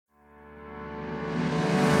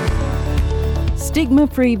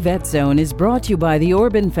Stigma-Free Vet Zone is brought to you by the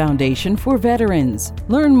Orban Foundation for Veterans.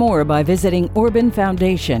 Learn more by visiting Orban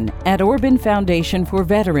Foundation at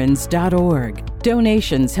orbanfoundationforveterans.org.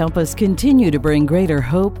 Donations help us continue to bring greater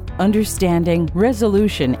hope, understanding,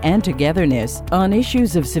 resolution, and togetherness on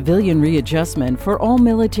issues of civilian readjustment for all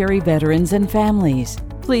military veterans and families.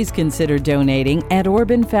 Please consider donating at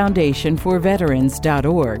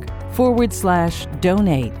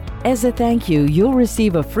orbanfoundationforveterans.org/donate. As a thank you, you'll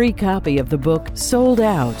receive a free copy of the book Sold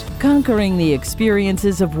Out, Conquering the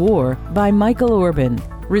Experiences of War by Michael Orban.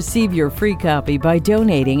 Receive your free copy by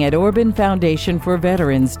donating at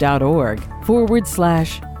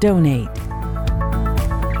orbanfoundationforveterans.org/donate.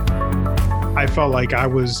 I felt like I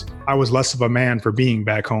was less of a man for being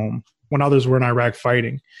back home when others were in Iraq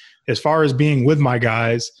fighting. As far as being with my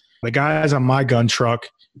guys, the guys on my gun truck,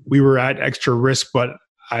 we were at extra risk, but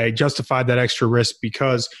I justified that extra risk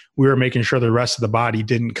because we were making sure the rest of the body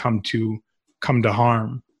didn't come to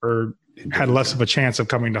harm or had less of a chance of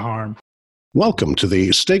coming to harm. Welcome to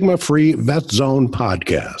the Stigma-Free Vet Zone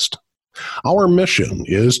podcast. Our mission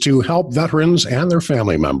is to help veterans and their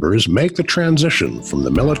family members make the transition from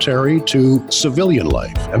the military to civilian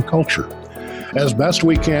life and culture. As best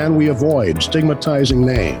we can, we avoid stigmatizing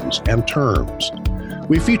names and terms.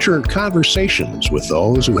 We feature conversations with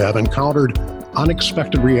those who have encountered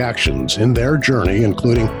unexpected reactions in their journey,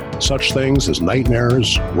 including such things as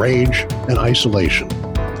nightmares, rage, and isolation.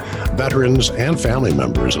 Veterans and family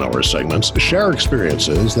members in our segments share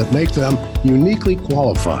experiences that make them uniquely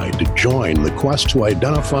qualified to join the quest to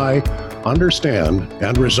identify, understand,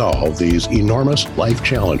 and resolve these enormous life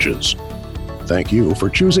challenges. Thank you for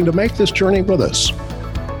choosing to make this journey with us.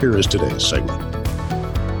 Here is today's segment.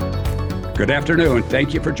 Good afternoon.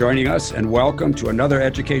 Thank you for joining us and welcome to another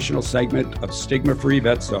educational segment of Stigma-Free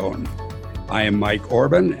Vet Zone. I am Mike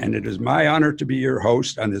Orban and it is my honor to be your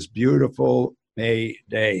host on this beautiful May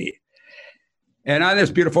Day. And on this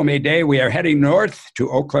beautiful May Day, we are heading north to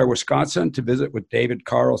Eau Claire, Wisconsin to visit with David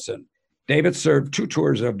Carlson. David served 2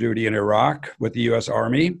 tours of duty in Iraq with the U.S.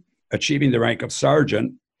 Army, achieving the rank of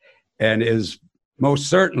sergeant, and is most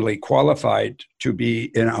certainly qualified to be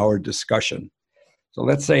in our discussion. So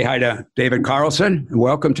let's say hi to David Carlson and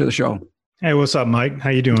welcome to the show. Hey, what's up, Mike? How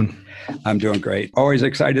you doing? I'm doing great. Always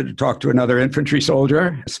excited to talk to another infantry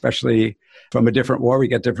soldier, especially from a different war. We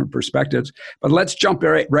get different perspectives. But let's jump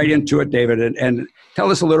right into it, David, and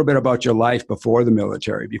tell us a little bit about your life before the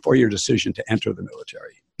military, before your decision to enter the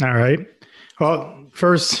military. All right. Well,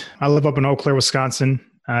 first, I live up in Eau Claire, Wisconsin.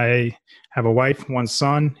 I have a wife, 1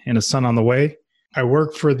 son, and a son on the way. I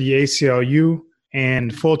work for the ACLU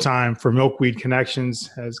and full-time for Milkweed Connections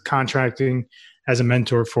as contracting as a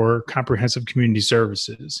mentor for comprehensive community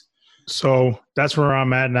services. So that's where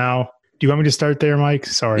I'm at now. Do you want me to start there, Mike?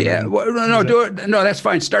 Sorry. Yeah, well, no, do it. No, that's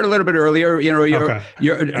fine. Start a little bit earlier.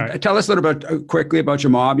 Okay. Tell us a little bit quickly about your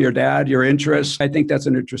mom, your dad, your interests. I think that's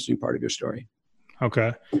an interesting part of your story.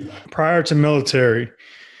 Okay. Prior to military,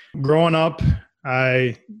 growing up,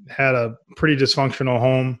 I had a pretty dysfunctional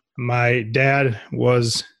home. My dad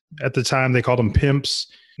was, at the time, they called them pimps.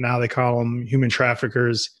 Now they call them human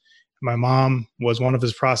traffickers. My mom was one of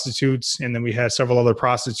his prostitutes, and then we had several other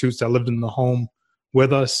prostitutes that lived in the home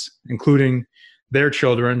with us, including their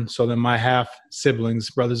children. So then my half siblings,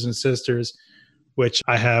 brothers and sisters, which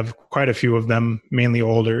I have quite a few of them, mainly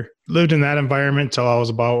older, lived in that environment till I was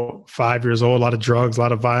about 5 years old. A lot of drugs, a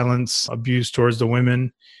lot of violence, abuse towards the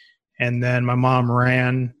women. And then my mom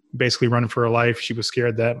ran, basically running for her life. She was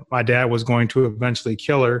scared that my dad was going to eventually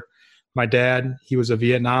kill her. My dad, he was a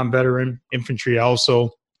Vietnam veteran, infantry also,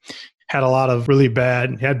 had a lot of he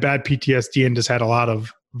had bad PTSD and just had a lot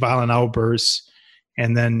of violent outbursts.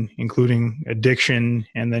 And then including addiction,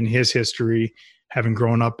 and then his history, having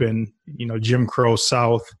grown up in, Jim Crow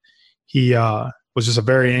South, he was just a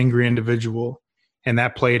very angry individual, and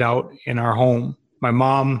that played out in our home. My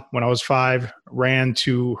mom, when I was 5, ran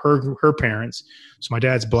to her parents. So my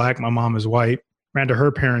dad's black, my mom is white. Ran to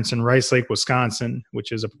her parents in Rice Lake, Wisconsin,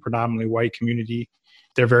 which is a predominantly white community.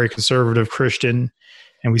 They're very conservative Christian,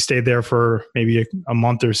 and we stayed there for maybe a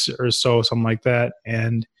month or so, something like that.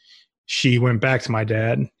 And she went back to my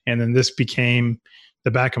dad, and then this became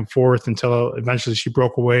the back and forth until eventually she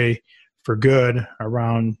broke away for good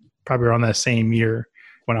probably around that same year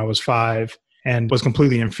when I was 5, and was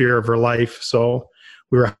completely in fear of her life. So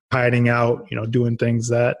we were hiding out, doing things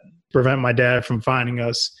that prevent my dad from finding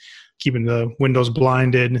us, keeping the windows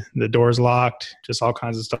blinded, the doors locked, just all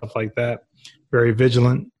kinds of stuff like that. Very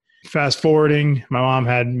vigilant. Fast forwarding, my mom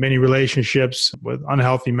had many relationships with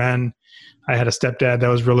unhealthy men. I had a stepdad that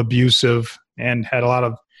was real abusive and had a lot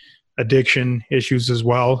of addiction issues as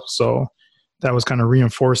well. So that was kind of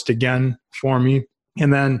reinforced again for me.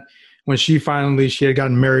 And then when she had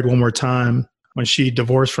gotten married one more time. When she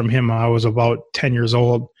divorced from him, I was about 10 years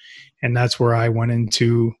old. And that's where I went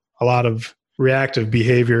into a lot of reactive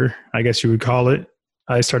behavior, I guess you would call it.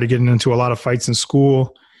 I started getting into a lot of fights in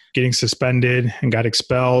school, getting suspended and got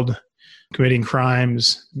expelled, committing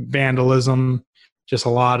crimes, vandalism, just a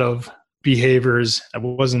lot of behaviors. I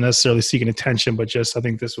wasn't necessarily seeking attention, but just I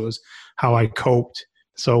think this was how I coped.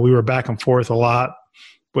 So we were back and forth a lot,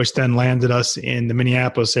 which then landed us in the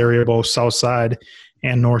Minneapolis area, both South Side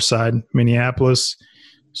and North Side Minneapolis.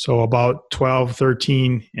 So about 12,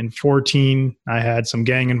 13, and 14, I had some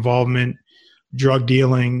gang involvement, drug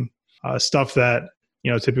dealing, stuff that,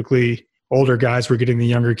 typically older guys were getting the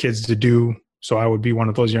younger kids to do. So I would be one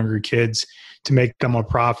of those younger kids to make them a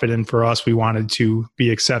profit. And for us, we wanted to be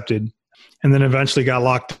accepted. And then eventually got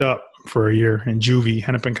locked up for a year in juvie,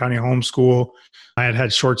 Hennepin County Homeschool. I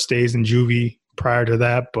had short stays in juvie prior to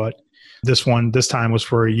that, but this time was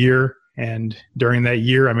for a year. And during that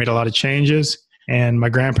year, I made a lot of changes. And my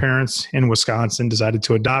grandparents in Wisconsin decided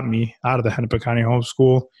to adopt me out of the Hennepin County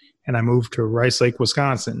Homeschool. And I moved to Rice Lake,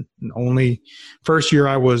 Wisconsin. And first year,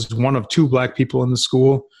 I was one of two black people in the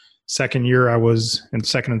school. Second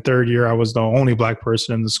and third year, I was the only black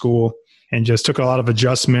person in the school, and just took a lot of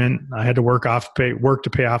adjustment. I had to work to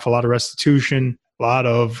pay off a lot of restitution, a lot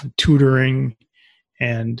of tutoring,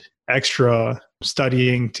 and extra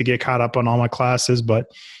studying to get caught up on all my classes. But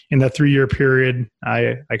in that 3-year period,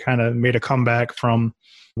 I kind of made a comeback from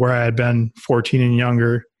where I had been 14 and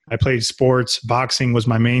younger. I played sports. Boxing was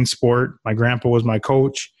my main sport. My grandpa was my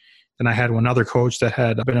coach. Then I had one other coach that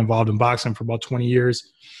had been involved in boxing for about 20 years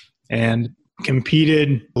and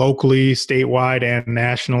competed locally, statewide, and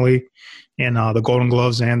nationally in the Golden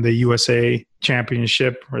Gloves and the USA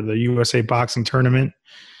Championship or the USA Boxing Tournament.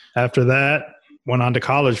 After that, went on to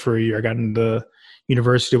college for a year. I got into the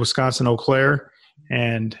University of Wisconsin-Eau Claire.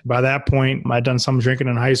 And by that point, I'd done some drinking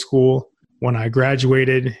in high school. When I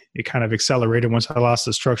graduated, it kind of accelerated once I lost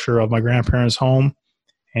the structure of my grandparents' home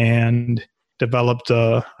and developed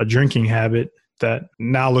a drinking habit that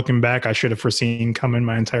now looking back, I should have foreseen coming.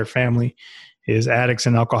 My entire family is addicts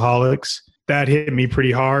and alcoholics. That hit me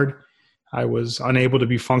pretty hard. I was unable to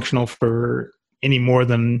be functional for any more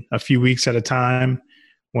than a few weeks at a time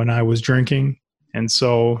when I was drinking. And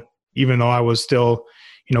so even though I was still,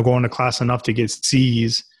 going to class enough to get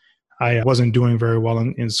C's, I wasn't doing very well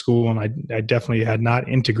in school. And I definitely had not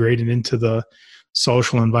integrated into the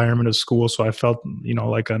social environment of school. So I felt,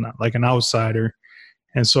 like an outsider.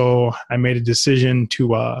 And so I made a decision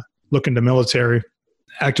to look into military.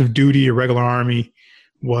 Active duty or regular Army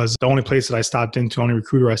was the only place that I stopped into, only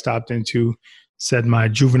recruiter I stopped into said my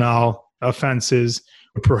juvenile offenses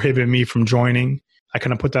would prohibit me from joining. I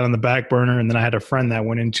kind of put that on the back burner. And then I had a friend that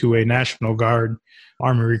went into a National Guard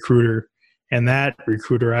Army recruiter. And that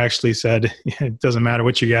recruiter actually said, it doesn't matter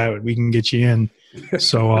what you got, we can get you in.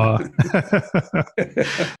 So,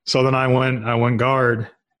 so then I went guard.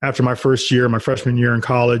 After my freshman year in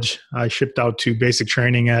college, I shipped out to basic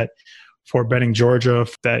training at Fort Benning, Georgia,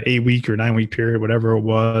 that 8-week or 9-week period, whatever it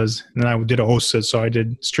was. And then I did a OSIT, so I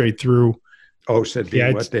did straight through. OSIT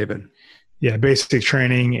being what, David? Yeah, basic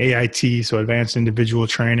training, AIT, so advanced individual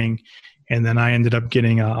training. And then I ended up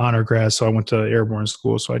getting an honor grad, so I went to airborne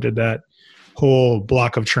school. So I did that whole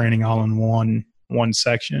block of training all in one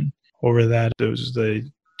section. Over that, it was the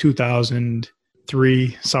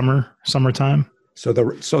 2003 summertime. So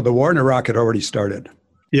the war in Iraq had already started.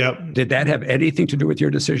 Yep. Did that have anything to do with your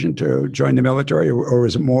decision to join the military, or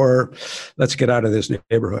was it more, let's get out of this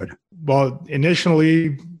neighborhood? Well,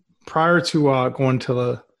 initially, prior to going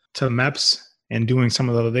to MEPS and doing some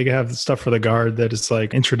of they have stuff for the Guard that is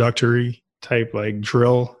like introductory type, like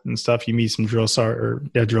drill and stuff. You meet some drill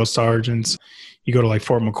sergeants. You go to like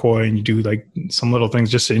Fort McCoy and you do like some little things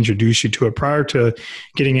just to introduce you to it. Prior to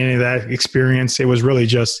getting any of that experience, it was really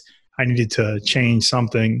just I needed to change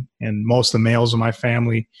something. And most of the males in my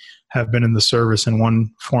family have been in the service in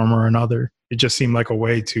one form or another. It just seemed like a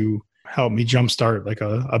way to help me jumpstart like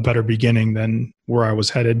a better beginning than where I was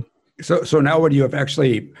headed. So now when you have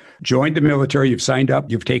actually joined the military, you've signed up,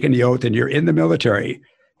 you've taken the oath, and you're in the military,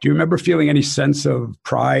 do you remember feeling any sense of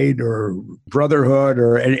pride or brotherhood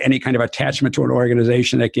or any kind of attachment to an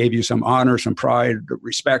organization that gave you some honor, some pride,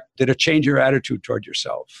 respect? Did it change your attitude toward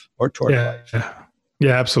yourself or toward life?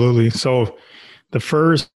 Yeah, absolutely. So the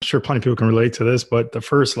first, I'm sure plenty of people can relate to this, but the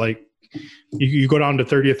first, you go down to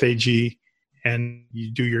 30th AG and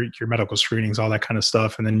you do your medical screenings, all that kind of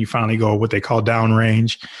stuff. And then you finally go what they call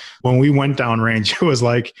downrange. When we went downrange, it was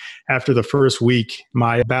like after the first week,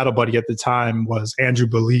 my battle buddy at the time was Andrew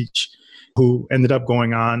Belich. who ended up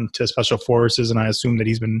going on to Special Forces. And I assume that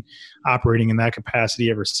he's been operating in that capacity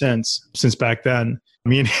ever since back then.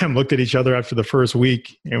 Me and him looked at each other after the first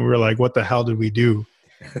week and we were like, what the hell did we do?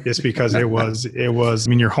 Just because it was, I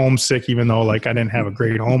mean, you're homesick, even though like I didn't have a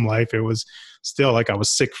great home life. It was still like I was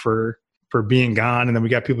sick for being gone. And then we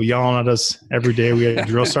got people yelling at us every day. We had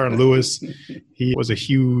Drill Sergeant Lewis. He was a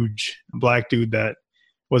huge black dude that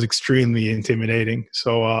was extremely intimidating.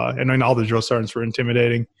 So, and then all the drill sergeants were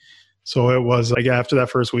intimidating. So it was like after that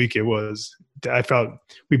first week,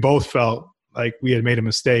 we both felt like we had made a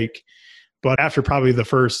mistake. But after probably the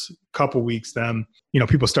first couple weeks, then,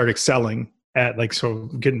 people start excelling at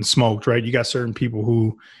getting smoked, right? You got certain people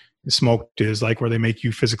who smoked is like where they make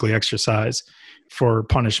you physically exercise for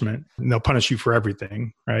punishment, and they'll punish you for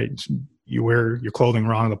everything, right? You wear your clothing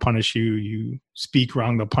wrong, they'll punish you. You speak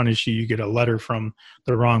wrong, they'll punish you. You get a letter from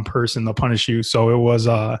the wrong person, they'll punish you. So it was,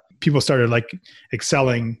 people started like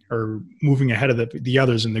excelling or moving ahead of the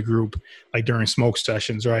others in the group, like during smoke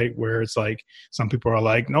sessions, right? Where it's like, some people are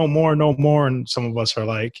like, no more. And some of us are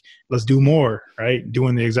like, let's do more, right?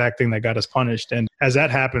 Doing the exact thing that got us punished. And as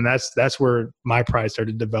that happened, that's where my pride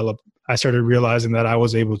started to develop. I started realizing that I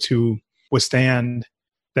was able to withstand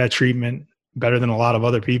that treatment better than a lot of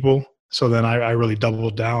other people. So then I really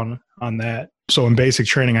doubled down on that. So in basic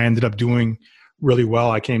training, I ended up doing really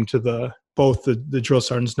well. I came to both the drill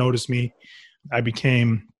sergeants noticed me. I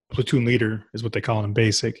became platoon leader, is what they call it in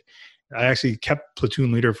basic. I actually kept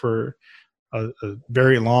platoon leader for a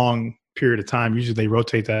very long period of time. Usually they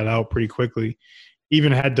rotate that out pretty quickly.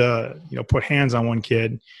 Even had to, put hands on one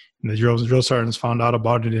kid, and the drill sergeants found out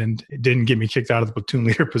about it, and it didn't get me kicked out of the platoon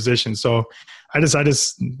leader position. So I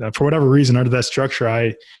just for whatever reason, under that structure,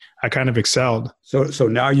 I kind of excelled. So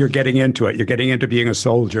now you're getting into it. You're getting into being a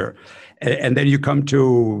soldier. And then you come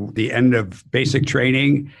to the end of basic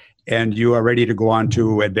training and you are ready to go on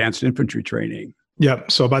to advanced infantry training.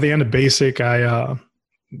 Yep. So by the end of basic, now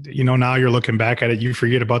you're looking back at it, you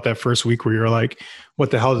forget about that first week where you're like,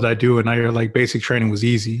 what the hell did I do? And now you're like, basic training was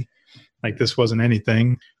easy. Like this wasn't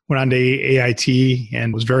anything. Went on to AIT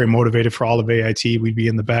and was very motivated for all of AIT. We'd be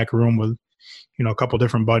in the back room with a couple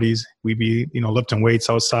different buddies. We'd be, lifting weights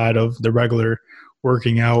outside of the regular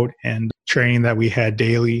working out and training that we had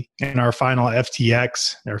daily. In our final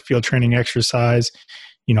FTX, our field training exercise,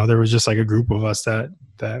 there was just like a group of us that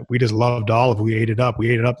we just loved all of it. We ate it up. We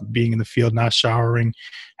ate it up being in the field, not showering,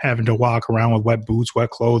 having to walk around with wet boots, wet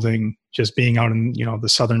clothing, just being out in, the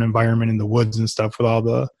southern environment in the woods and stuff with all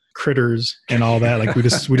the critters and all that. Like we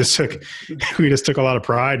just took a lot of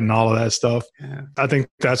pride in all of that stuff. Yeah. I think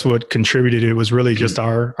that's what contributed. It was really just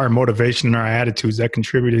our motivation and our attitudes that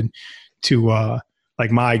contributed to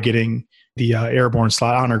like my getting the airborne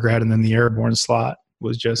slot, honor grad, and then the airborne slot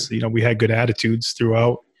was just, we had good attitudes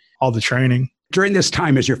throughout all the training. During this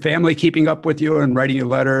time, is your family keeping up with you and writing you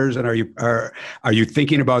letters? And are you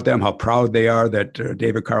thinking about them, how proud they are that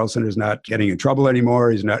David Carlson is not getting in trouble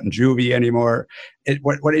anymore? He's not in juvie anymore.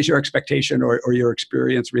 What is your expectation or your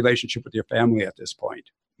experience relationship with your family at this point?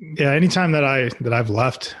 Yeah, anytime that I've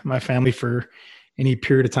left my family for any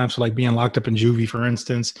period of time, so like being locked up in juvie, for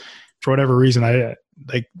instance, for whatever reason,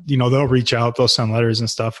 they'll reach out, they'll send letters and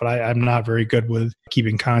stuff, but I'm not very good with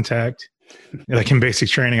keeping contact. Like in basic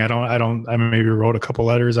training, I maybe wrote a couple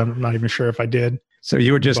letters. I'm not even sure if I did. So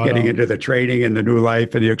you were just getting into the training and the new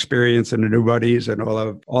life and the experience and the new buddies and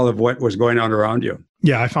all of what was going on around you.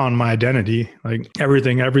 Yeah, I found my identity. Like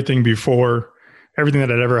everything before, everything that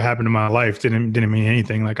had ever happened in my life didn't mean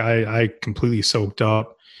anything. Like I completely soaked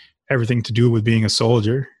up everything to do with being a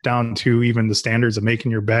soldier, down to even the standards of making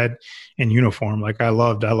your bed in uniform. Like I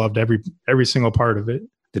loved every single part of it.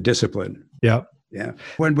 The discipline. Yeah. Yeah.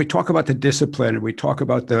 When we talk about the discipline and we talk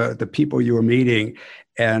about the people you were meeting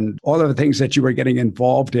and all of the things that you were getting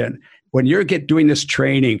involved in, when you're doing this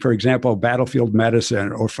training, for example, battlefield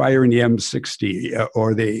medicine or firing the M60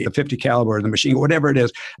 or the 50 caliber or the machine, whatever it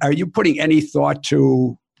is, are you putting any thought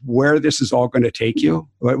to where this is all going to take you?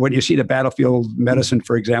 When you see the battlefield medicine,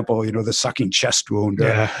 for example, the sucking chest wound,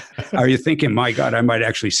 yeah. Are you thinking, my God, I might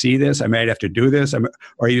actually see this, I might have to do this?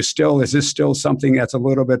 Or is this still something that's a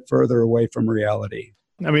little bit further away from reality?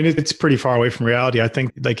 I mean, it's pretty far away from reality. I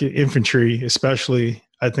think like infantry, especially,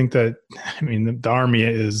 I think that, the Army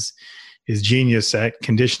is genius at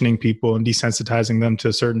conditioning people and desensitizing them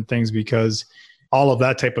to certain things, because all of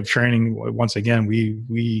that type of training, once again,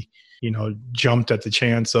 we jumped at the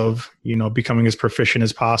chance of, becoming as proficient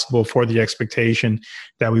as possible for the expectation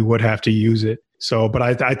that we would have to use it. So, but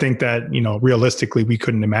I think that, realistically, we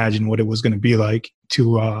couldn't imagine what it was going to be like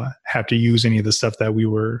to have to use any of the stuff that we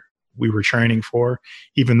were training for,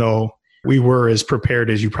 even though we were as prepared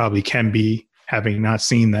as you probably can be, having not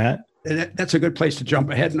seen that. And that's a good place to jump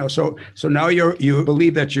ahead now. So now you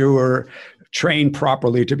believe that you were trained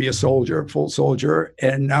properly to be a soldier, full soldier,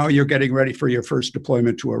 and now you're getting ready for your first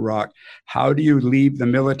deployment to Iraq. How do you leave the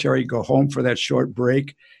military, go home for that short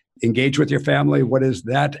break, engage with your family? What is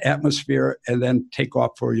that atmosphere? And then take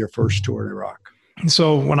off for your first tour in Iraq?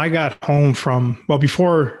 So when I got home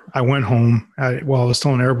before I went home, while I was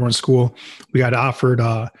still in airborne school, we got offered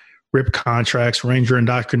RIP contracts, Ranger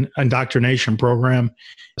Indoctrination Program.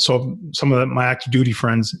 So some of my active duty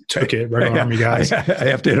friends took it, regular Army guys. I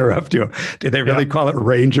have to interrupt you. Did they really call it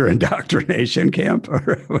Ranger Indoctrination Camp?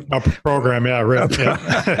 A program, yeah, RIP.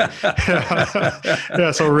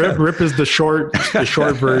 Yeah, so RIP is the short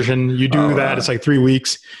version. You do that. It's like 3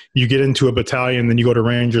 weeks. You get into a battalion, then you go to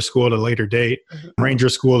Ranger School at a later date. Ranger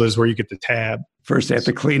School is where you get the tab. First, you have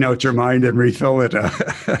to clean out your mind and refill it.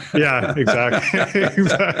 Yeah, exactly.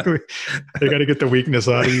 Exactly. They got to get the weakness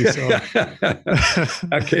out of you. So.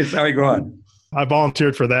 Okay, so I go on. I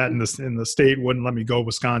volunteered for that, and the state wouldn't let me go.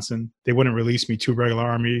 Wisconsin, they wouldn't release me to regular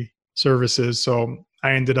Army services. So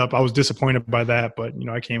I was disappointed by that. But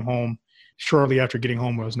I came home. Shortly after getting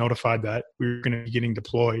home, I was notified that we were going to be getting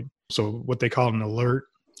deployed. So what they call an alert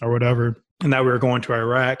or whatever, and that we were going to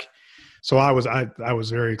Iraq. So I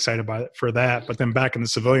was very excited for that. But then back in the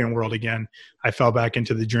civilian world again, I fell back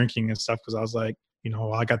into the drinking and stuff because I was like,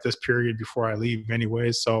 I got this period before I leave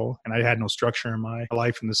anyway. So, and I had no structure in my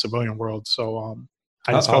life in the civilian world. So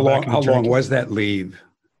I just fell back into drinking. How long was that leave?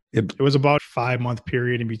 It was about a 5-month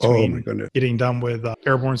period in between getting done with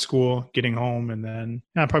airborne school, getting home, and then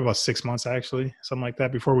probably about 6 months actually, something like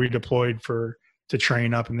that, before we deployed to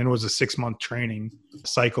train up. And then it was a 6-month training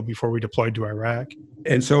cycle before we deployed to Iraq.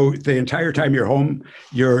 And so the entire time you're home,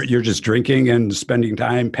 you're just drinking and spending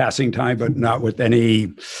time, passing time, but not with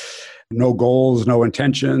no goals, no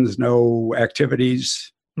intentions, no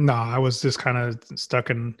activities. No, I was just kind of stuck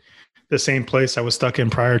in the same place I was stuck in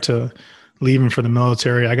prior to leaving for the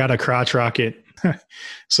military. I got a crotch rocket.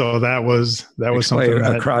 So that was something.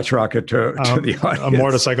 A crotch rocket to the audience. A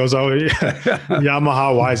motorcycle. So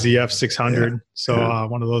Yamaha YZF 600. So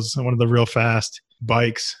one of the real fast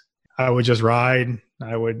bikes. I would just ride.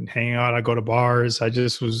 I would hang out. I'd go to bars. I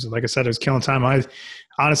just was, like I said, it was killing time. I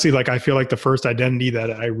honestly, I feel like the first identity that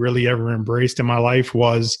I really ever embraced in my life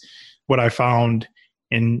was what I found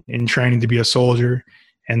in training to be a soldier.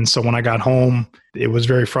 And so when I got home, it was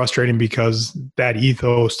very frustrating because that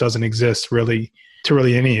ethos doesn't exist really to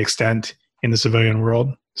any extent in the civilian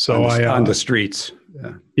world. So on the streets.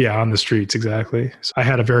 Yeah, on the streets. Exactly. So I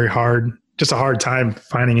had a hard time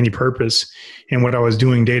finding any purpose in what I was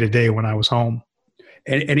doing day to day when I was home.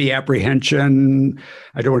 Any apprehension?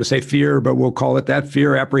 I don't want to say fear, but we'll call it that,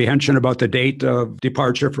 fear, apprehension about the date of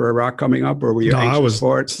departure for Iraq coming up? Or were you anxious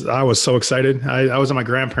for it? I was so excited. I was at my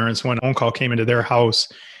grandparents when a phone call came into their house.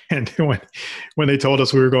 And when they told us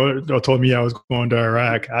told me I was going to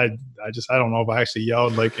Iraq, I don't know if I actually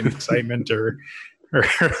yelled like in excitement or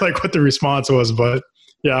like what the response was. But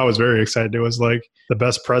yeah, I was very excited. It was like the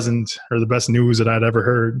best present or the best news that I'd ever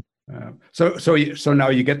heard. So now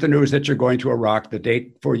you get the news that you're going to Iraq. The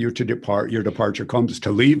date for you to depart, your departure comes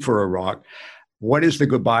to leave for Iraq. What is the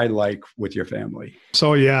goodbye like with your family?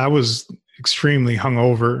 So yeah, I was extremely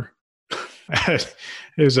hungover.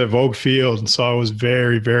 It was at Vogue Field, so I was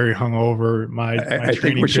very, very hungover. I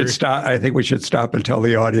think we should stop. I think we should stop and tell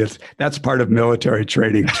the audience that's part of military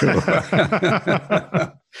training too.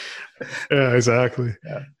 Yeah, exactly.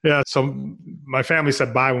 Yeah. So my family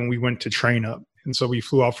said bye when we went to train up. And so we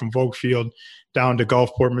flew out from Vogue Field down to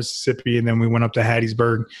Gulfport, Mississippi, and then we went up to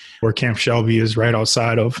Hattiesburg, where Camp Shelby is right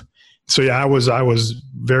outside of. So yeah, I was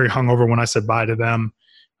very hungover when I said bye to them.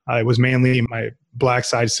 It was mainly my black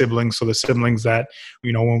side siblings, so the siblings that,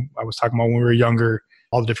 when I was talking about when we were younger,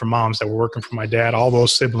 all the different moms that were working for my dad, all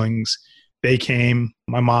those siblings, they came.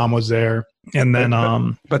 My mom was there. And then,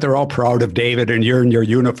 but they're all proud of David, and you're in your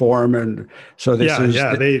uniform, and so this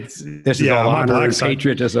is all honor and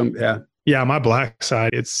patriotism. Yeah, my black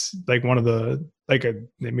side, it's like one of the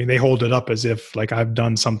they hold it up as if like I've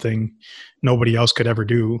done something nobody else could ever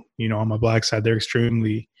do. On my black side, they're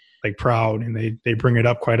extremely proud, and they bring it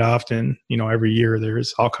up quite often. Every year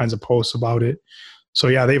there's all kinds of posts about it. So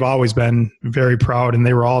yeah, they've always been very proud, and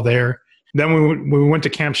they were all there. Then when we went to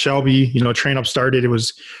Camp Shelby, train up started. It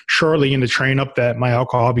was shortly into train up that my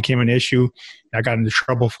alcohol became an issue. I got into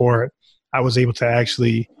trouble for it. I was able to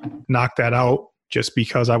actually knock that out just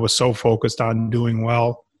because I was so focused on doing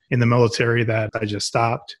well in the military that I just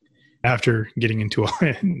stopped after getting into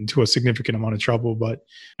a significant amount of trouble, but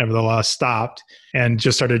nevertheless stopped and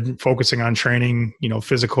just started focusing on training,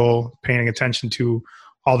 physical, paying attention to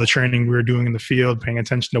all the training we were doing in the field, paying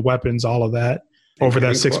attention to weapons, all of that. over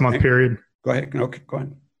that 6-month period. Go ahead. Okay, go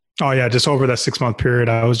ahead. Oh yeah, just over that 6-month period,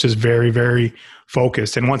 I was just very, very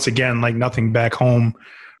focused. And once again, like nothing back home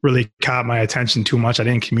really caught my attention too much. I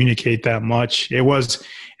didn't communicate that much. It was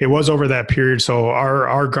over that period. So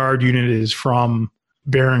our guard unit is from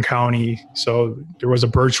Barron County. So there was a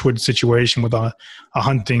Birchwood situation with a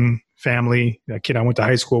hunting family, a kid I went to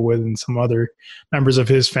high school with, and some other members of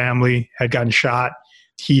his family had gotten shot.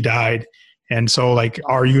 He died. And so like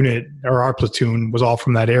our unit or our platoon was all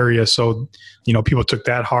from that area. So, people took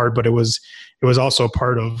that hard, but it was also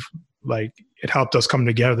part of like, it helped us come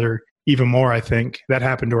together even more. I think that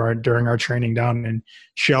happened during our training down in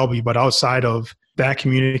Shelby, but outside of that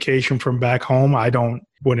communication from back home,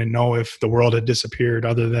 wouldn't know if the world had disappeared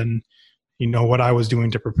other than, what I was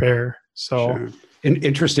doing to prepare. So sure.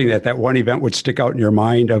 Interesting that one event would stick out in your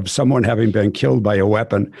mind of someone having been killed by a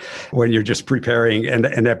weapon when you're just preparing, and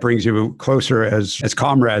that brings you closer as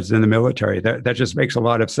comrades in the military. That just makes a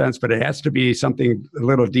lot of sense, but it has to be something a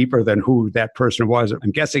little deeper than who that person was.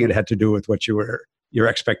 I'm guessing it had to do with what your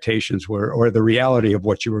expectations were, or the reality of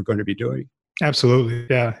what you were going to be doing. Absolutely,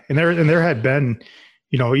 yeah. And there had been,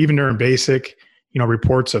 even during basic,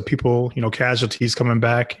 reports of people, casualties coming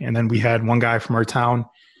back, and then we had one guy from our town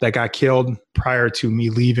that got killed prior to me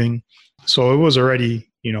leaving. So it was already,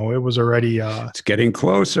 it's getting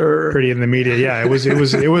closer. Pretty in the media. Yeah, it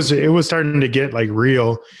was starting to get like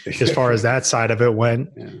real as far as that side of it went.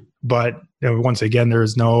 Yeah. But once again,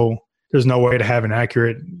 there's no way to have an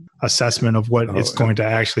accurate assessment of what it's going to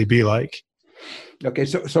actually be like. Okay.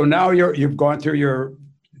 So now you've gone through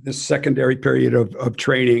this secondary period of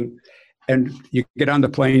training, and you get on the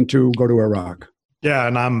plane to go to Iraq. Yeah.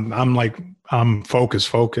 And I'm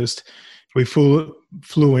focused. We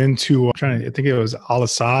flew into, I think it was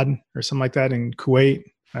Al-Assad or something like that in Kuwait.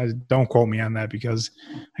 Don't quote me on that because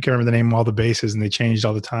I can't remember the name of all the bases and they changed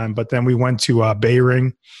all the time. But then we went to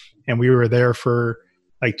Bahrain, and we were there for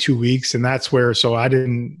like 2 weeks. And that's where, so I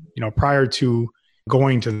didn't, prior to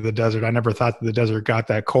going to the desert, I never thought that the desert got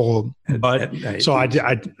that cold. But so I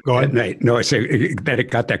go ahead. At night. No, I say that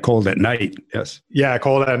it got that cold at night. Yes. Yeah,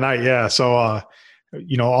 cold at night. Yeah. So,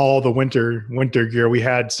 all the winter gear, we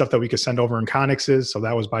had stuff that we could send over in connexes. So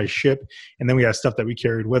that was by ship. And then we had stuff that we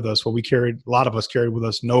carried with us. Well, a lot of us carried with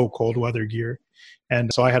us no cold weather gear. And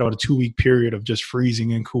so I had about a 2-week period of just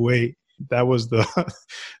freezing in Kuwait. That was the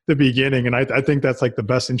beginning. And I think that's like the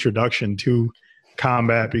best introduction to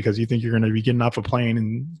combat, because you think you're going to be getting off a plane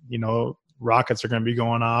and, rockets are going to be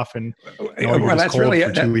going off, and that's really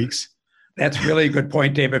for 2 weeks. That's really a good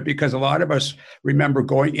point, David, because a lot of us remember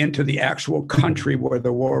going into the actual country where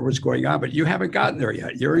the war was going on, but you haven't gotten there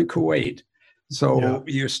yet. You're in Kuwait. So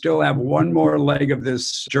You still have one more leg of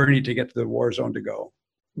this journey to get to the war zone to go.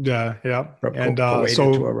 Yeah. Yeah. And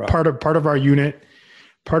so part of our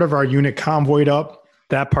unit convoyed up.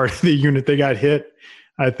 That part of the unit, they got hit,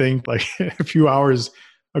 I think, like a few hours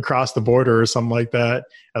across the border or something like that.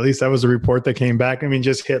 At least that was the report that came back. I mean,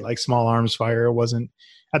 just hit like small arms fire. It wasn't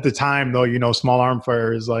at the time though, small arm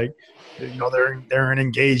fire is like, they're in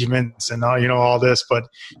engagements and all this, but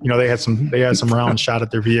they had some rounds shot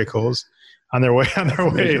at their vehicles on their way out.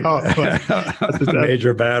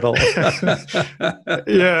 Major battle.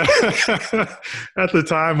 Yeah. At the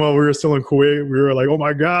time, while we were still in Kuwait, we were like, "Oh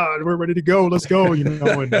my God, we're ready to go. Let's go!" And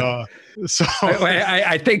so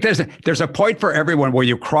I think there's a point for everyone where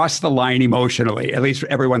you cross the line emotionally. At least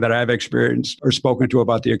everyone that I've experienced or spoken to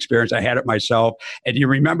about the experience, I had it myself. And you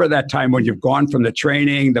remember that time when you've gone from the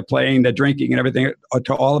training, the playing, the drinking, and everything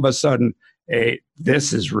to all of a sudden, hey,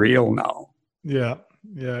 this is real now. Yeah.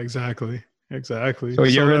 Yeah. Exactly. So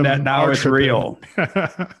you're in that now. It's real.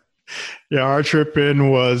 Yeah, our trip in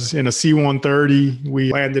was in a C-130.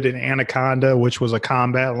 We landed in Anaconda, which was a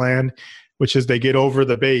combat land, which is they get over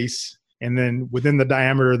the base, and then within the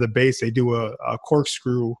diameter of the base, they do a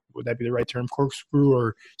corkscrew. Would that be the right term? Corkscrew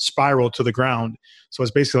or spiral to the ground. So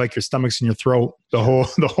it's basically like your stomach's in your throat the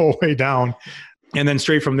whole way down. And then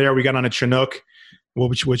straight from there, we got on a Chinook,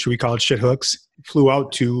 which we called shit hooks. Flew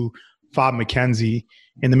out to Fob McKenzie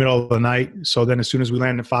in the middle of the night. So then as soon as we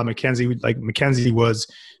landed at Fob McKenzie, McKenzie was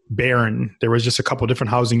barren. There was just a couple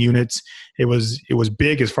different housing units. It was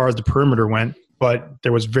big as far as the perimeter went, but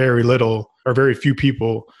there was very little or very few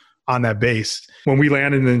people on that base. When we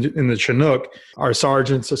landed in the Chinook, our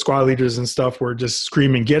sergeants, the squad leaders and stuff were just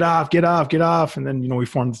screaming, "Get off, get off, get off." And then, we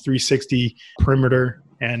formed 360 perimeter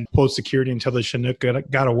and pulled security until the Chinook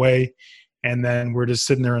got away. And then we're just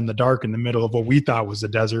sitting there in the dark in the middle of what we thought was the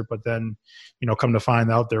desert. But then, come to find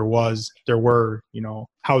out there were,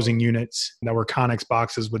 housing units that were Connex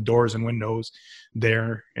boxes with doors and windows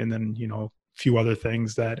there. And then, few other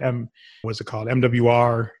things that what's it called?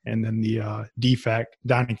 MWR, and then the DFAC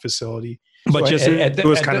dining facility. But so just it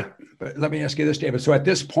was kind of. Let me ask you this, David. So at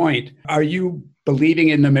this point, are you believing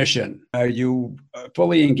in the mission? Are you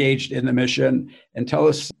fully engaged in the mission? And tell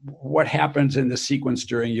us what happens in the sequence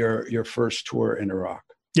during your first tour in Iraq.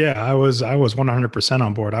 Yeah, I was 100%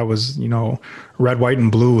 on board. I was, red, white,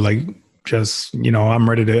 and blue, like just, I'm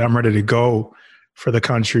ready to go for the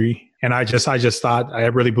country. And I just thought, I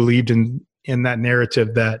really believed in that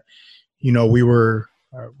narrative that, we were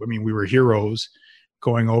heroes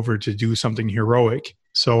going over to do something heroic.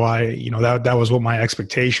 So that was what my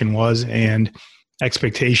expectation was, and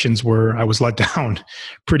expectations were, I was let down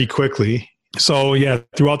pretty quickly. So yeah,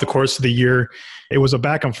 throughout the course of the year, it was a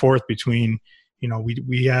back and forth between,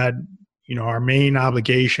 we had, our main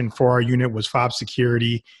obligation for our unit was FOB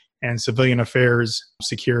security and civilian affairs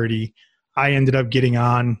security. I ended up getting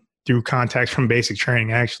on through contacts from basic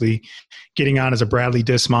training, actually getting on as a Bradley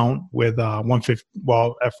dismount with 150,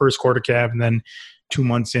 at first quarter cav, and then 2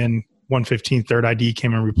 months in, 115 third ID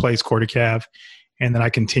came and replaced quarter cav. And then I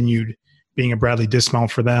continued being a Bradley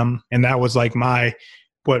dismount for them. And that was like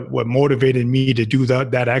what motivated me to do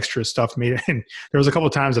that extra stuff. And there was a couple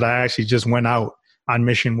of times that I actually just went out on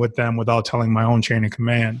mission with them without telling my own chain of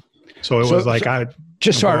command. So it was like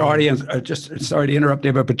just so our audience, sorry to interrupt,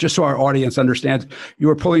 David, but just so our audience understands, you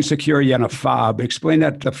were pulling security on a FOB. Explain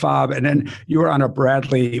that to FOB, and then you were on a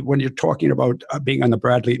Bradley. When you're talking about being on the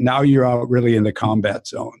Bradley, now you're out really in the combat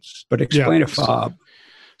zones. But explain a FOB.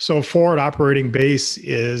 So forward operating base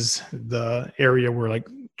is the area where like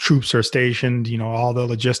troops are stationed. All the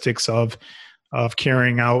logistics of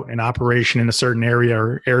carrying out an operation in a certain area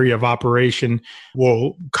or area of operation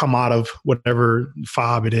will come out of whatever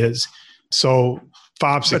FOB it is. So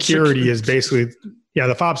FOB security is basically,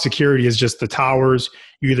 the FOB security is just the towers.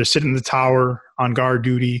 You either sit in the tower on guard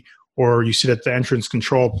duty, or you sit at the entrance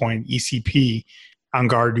control point, ECP, on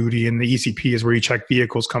guard duty. And the ECP is where you check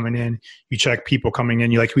vehicles coming in, you check people coming in.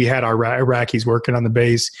 We had our Iraqis working on the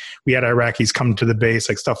base. We had Iraqis come to the base,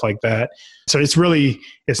 like stuff like that. So it's very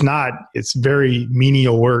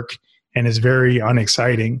menial work, and it's very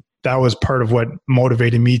unexciting. That was part of what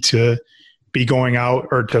motivated me to be going out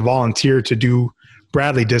or to volunteer to do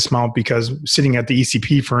Bradley dismount, because sitting at the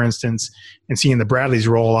ECP, for instance, and seeing the Bradleys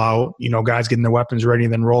roll out, guys getting their weapons ready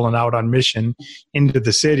and then rolling out on mission into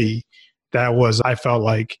the city, I felt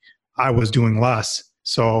like I was doing less.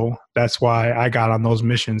 So that's why I got on those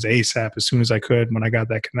missions ASAP as soon as I could when I got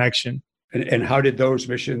that connection. And how did those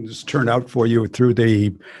missions turn out for you through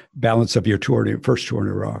the balance of your first tour in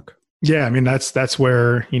Iraq? Yeah, that's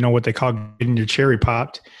where, what they call getting your cherry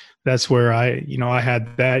popped. That's where I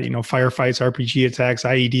had that, firefights, RPG attacks,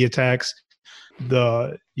 IED attacks,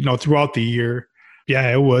 throughout the year.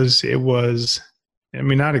 Yeah, it was,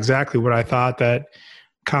 not exactly what I thought that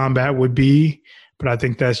combat would be, but I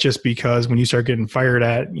think that's just because when you start getting fired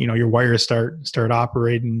at, your wires start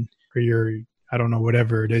operating, or I don't know,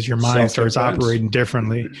 whatever it is, your mind starts operating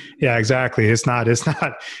differently. Yeah, exactly. It's none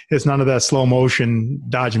of that slow motion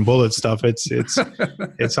dodging bullet stuff.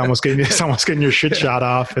 It's almost getting your shit shot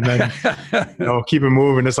off, and then, keep it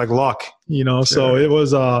moving. It's like luck, Sure. So it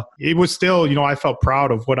was still, I felt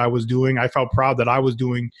proud of what I was doing. I felt proud that I was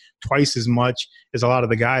doing twice as much as a lot of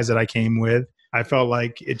the guys that I came with. I felt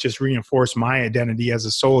like it just reinforced my identity as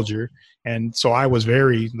a soldier. And so I was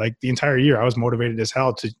the entire year, I was motivated as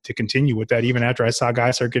hell to continue with that. Even after I saw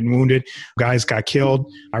guys start getting wounded, guys got killed,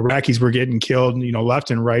 Iraqis were getting killed,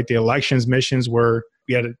 left and right. The elections missions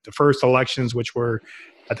we had the first elections, which were,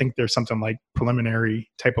 I think there's something like preliminary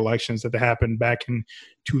type elections that happened back in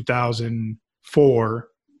 2004.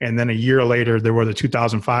 And then a year later, there were the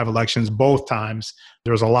 2005 elections. Both times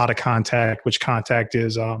there was a lot of contact, which contact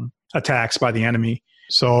is attacks by the enemy.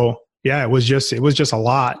 So yeah, it was just a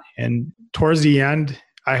lot. And towards the end,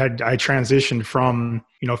 I transitioned from,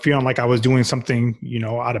 feeling like I was doing something,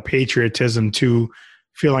 out of patriotism, to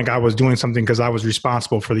feeling like I was doing something because I was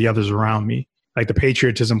responsible for the others around me. Like the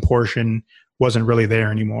patriotism portion wasn't really there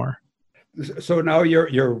anymore. So now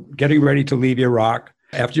you're getting ready to leave Iraq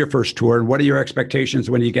after your first tour. And what are your expectations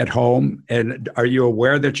when you get home? And are you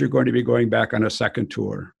aware that you're going to be going back on a second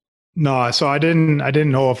tour? No, so I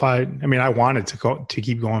didn't know if I wanted to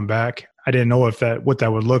keep going back. I didn't know what that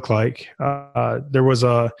would look like. There was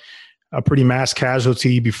a pretty mass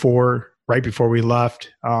casualty right before we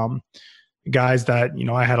left. Guys that,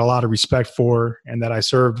 I had a lot of respect for and that I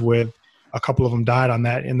served with, a couple of them died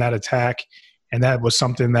in that attack. And that was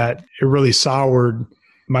something that it really soured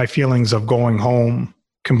my feelings of going home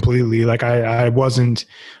completely. Like I wasn't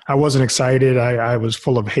excited. I was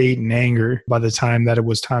full of hate and anger by the time that it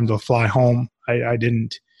was time to fly home. I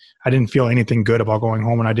I didn't feel anything good about going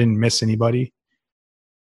home, and I didn't miss anybody.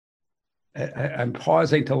 I'm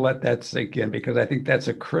pausing to let that sink in, because I think that's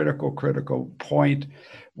a critical point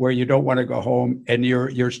where you don't want to go home, and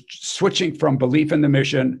you're switching from belief in the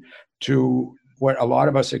mission to what a lot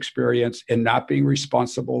of us experience in not being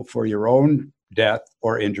responsible for your own death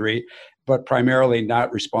or injury, but primarily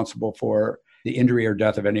not responsible for the injury or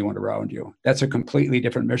death of anyone around you. That's a completely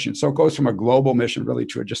different mission. So it goes from a global mission really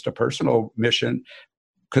to just a personal mission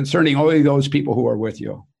concerning only those people who are with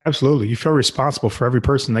you. Absolutely. You feel responsible for every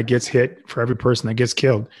person that gets hit, for every person that gets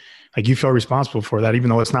killed. Like, you feel responsible for that, even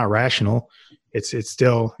though it's not rational. It's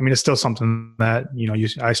still, I mean, it's still something that,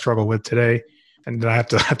 I struggle with today, and that I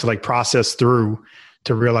have to like process through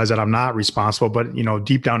to realize that I'm not responsible. But,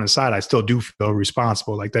 deep down inside, I still do feel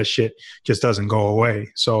responsible. Like, that shit just doesn't go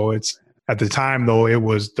away. So it's, at the time though, it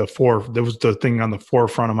was there was the thing on the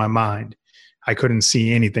forefront of my mind. I couldn't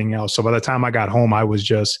see anything else. So by the time I got home, I was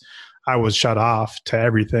shut off to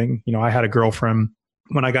everything. I had a girlfriend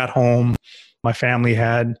when I got home. My family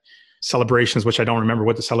had celebrations, which I don't remember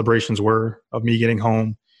what the celebrations were of me getting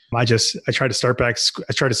home. I tried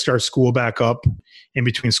to start school back up. In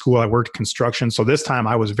between school, I worked construction. So this time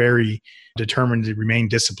I was very determined to remain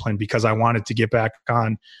disciplined, because I wanted to get back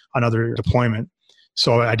on another deployment.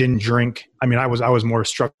 So I didn't drink. I mean, I was more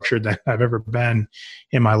structured than I've ever been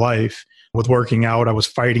in my life. With working out, I was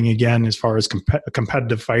fighting again, as far as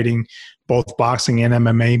competitive fighting, both boxing and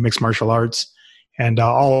MMA, mixed martial arts. And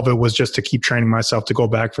all of it was just to keep training myself to go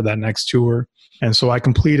back for that next tour. And so I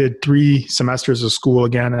completed 3 semesters of school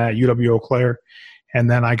again at UW-Eau Claire. And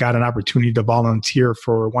then I got an opportunity to volunteer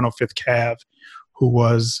for 105th Cav, who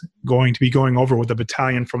was going to be going over with a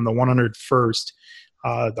battalion from the 101st,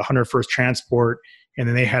 the 101st Transport. And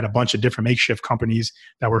then they had a bunch of different makeshift companies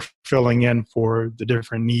that were filling in for the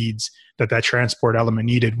different needs that transport element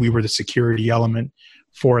needed. We were the security element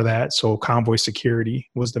for that. So convoy security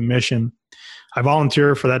was the mission. I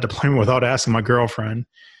volunteered for that deployment without asking my girlfriend.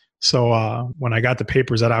 So when I got the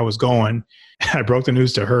papers that I was going, I broke the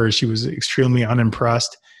news to her. She was extremely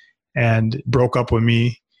unimpressed and broke up with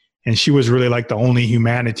me. And she was really like the only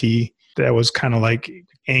humanity that was kind of like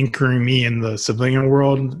anchoring me in the civilian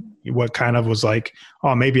world. What kind of was like,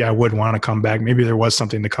 oh, maybe I would want to come back. Maybe there was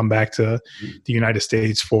something to come back to the United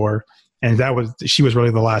States for. And she was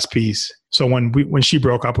really the last piece. So when she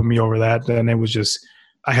broke up with me over that, then it was just,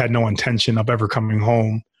 I had no intention of ever coming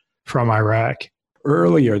home from Iraq.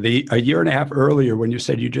 Earlier, a year and a half earlier, when you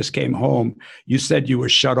said you just came home, you said you were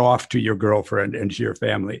shut off to your girlfriend and to your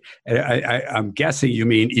family. And I'm guessing you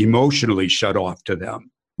mean emotionally shut off to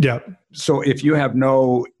them. Yeah. So if you have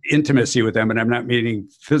no intimacy with them, and I'm not meaning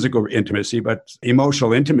physical intimacy, but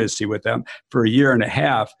emotional intimacy with them for a year and a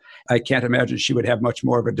half, I can't imagine she would have much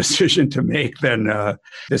more of a decision to make than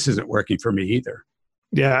this isn't working for me either.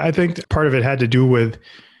 Yeah, I think part of it had to do with,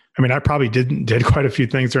 I probably did quite a few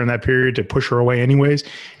things during that period to push her away anyways.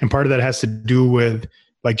 And part of that has to do with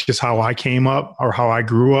like just how I came up or how I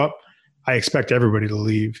grew up. I expect everybody to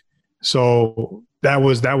leave. So that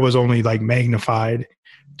was only like magnified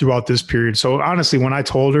throughout this period. So honestly, when I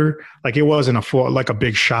told her, like, it wasn't a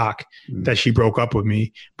big shock that she broke up with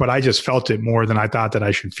me, but I just felt it more than I thought that I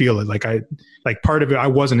should feel it. Like part of it, I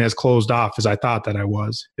wasn't as closed off as I thought that I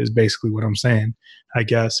was, is basically what I'm saying, I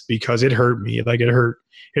guess, because it hurt me. Like it hurt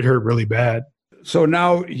really bad. So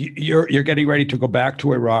now you're getting ready to go back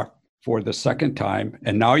to Iraq for the second time,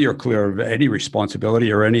 and now you're clear of any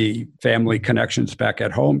responsibility or any family connections back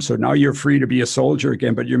at home. So now you're free to be a soldier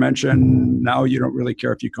again, but you mentioned now you don't really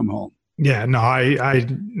care if you come home. Yeah, no, I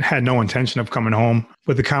had no intention of coming home.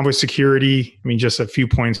 With the convoy security, just a few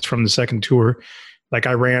points from the second tour, like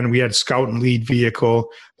we had scout and lead vehicle.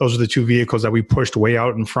 Those are the 2 vehicles that we pushed way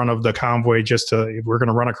out in front of the convoy if we're going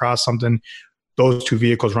to run across something, those 2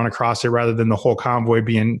 vehicles run across it rather than the whole convoy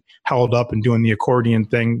being held up and doing the accordion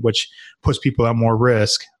thing, which puts people at more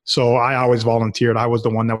risk. So I always volunteered. I was the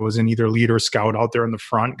one that was in either lead or scout out there in the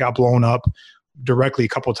front, got blown up directly a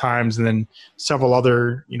couple times, and then several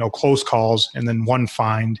other, close calls, and then one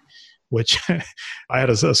find, which I had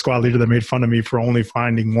a squad leader that made fun of me for only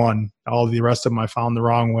finding one. All the rest of them I found the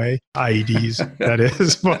wrong way, IEDs, that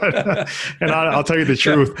is. But and I'll tell you the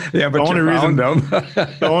truth. Yeah, but the only reason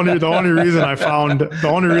the only reason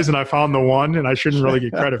I found the one, and I shouldn't really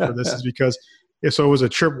get credit for this, is because it was a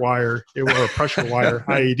trip wire, it was a pressure wire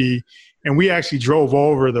IED, and we actually drove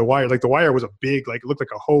over the wire. Like the wire was a big, like it looked like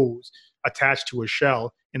a hose. attached to a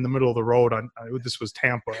shell in the middle of the road. This was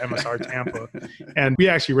Tampa, MSR Tampa, and we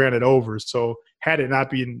actually ran it over. So had it not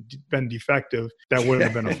been defective, that wouldn't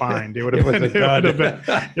have been a fine. It would have been.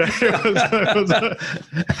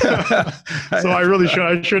 So I really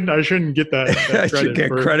shouldn't get that credit. I should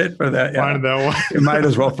get credit for that. Finding that one. You might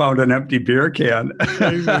as well found an empty beer can.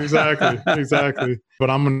 Exactly. But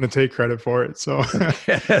I'm going to take credit for it. So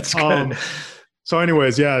that's good. So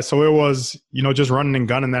anyways, so it was, just running and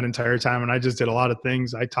gunning that entire time. And I just did a lot of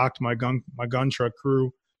things. I talked to my gun truck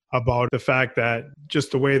crew about the fact that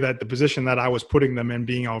just the way that the position that I was putting them in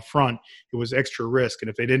being out front, it was extra risk. And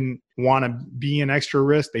if they didn't want to be in extra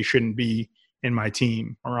risk, they shouldn't be in my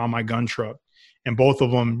team or on my gun truck. And both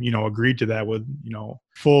of them, agreed to that with,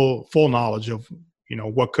 full knowledge of,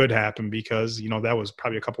 what could happen, because, that was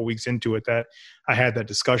probably a couple of weeks into it that I had that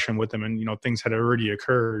discussion with them, and, things had already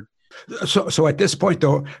occurred. So at this point,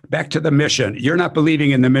 though, back to the mission, you're not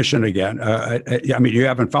believing in the mission again. You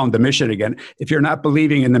haven't found the mission again. If you're not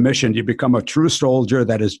believing in the mission, you become a true soldier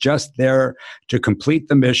that is just there to complete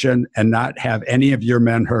the mission and not have any of your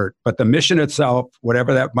men hurt. But the mission itself,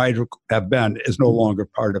 whatever that might have been, is no longer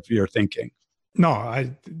part of your thinking. No,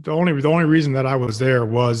 the only reason that I was there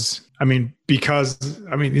was, because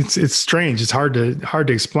it's strange. It's hard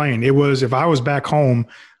to explain. It was, if I was back home,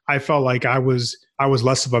 I felt like I was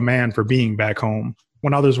less of a man for being back home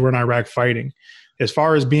when others were in Iraq fighting. As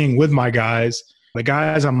far as being with my guys, the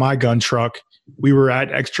guys on my gun truck, we were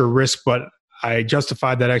at extra risk, but I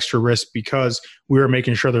justified that extra risk because we were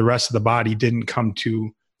making sure the rest of the body didn't come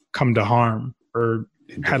to harm or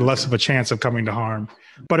had less of a chance of coming to harm.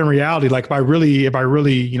 But in reality, like if I really,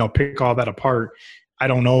 pick all that apart, I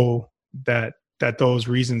don't know that those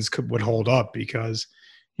reasons would hold up, because,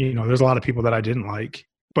 there's a lot of people that I didn't like.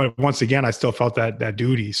 But once again, I still felt that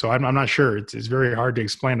duty. So I'm not sure. It's very hard to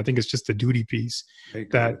explain. I think it's just the duty piece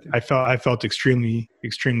that I felt extremely,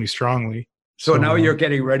 extremely strongly. So now you're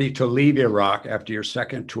getting ready to leave Iraq after your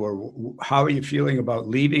second tour. How are you feeling about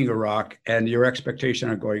leaving Iraq and your expectation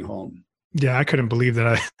of going home? Yeah, I couldn't believe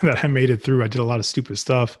that I made it through. I did a lot of stupid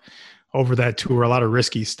stuff over that tour, a lot of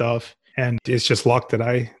risky stuff. And it's just luck that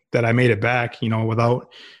I made it back, without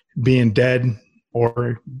being dead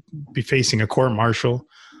or be facing a court martial.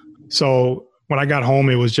 So when I got home,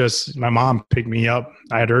 it was just my mom picked me up.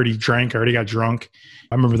 I had already drank. I already got drunk.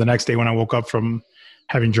 I remember the next day when I woke up from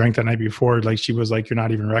having drank that night before, like she was like, "You're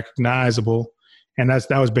not even recognizable." And that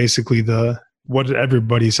was basically what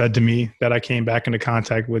everybody said to me, that I came back into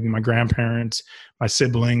contact with my grandparents, my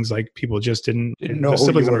siblings. Like people just didn't know. The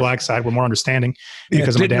siblings on the black side were more understanding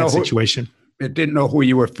because of my dad's situation. It didn't know who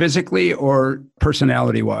you were physically or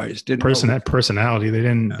personality wise. Personality. They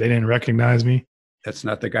didn't recognize me. That's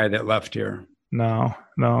not the guy that left here. No.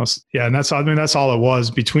 Yeah. And that's all it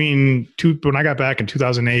was when I got back in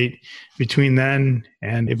 2008, between then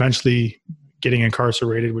and eventually getting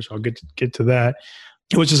incarcerated, which I'll get to that.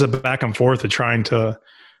 It was just a back and forth of trying to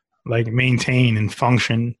like maintain and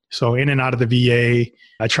function. So in and out of the VA,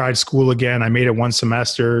 I tried school again. I made it one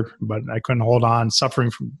semester, but I couldn't hold on,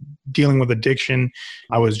 suffering from dealing with addiction.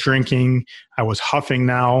 I was drinking. I was huffing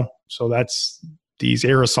now. So that's these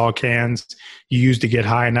aerosol cans you use to get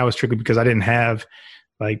high. And that was strictly because I didn't have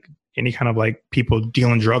like any kind of like people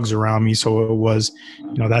dealing drugs around me. So it was,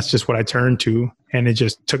 that's just what I turned to. And it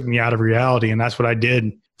just took me out of reality. And that's what I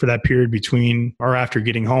did for that period between or after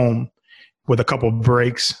getting home, with a couple of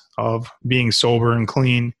breaks of being sober and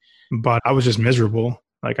clean. But I was just miserable.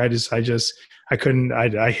 Like I couldn't,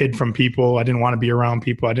 I hid from people. I didn't want to be around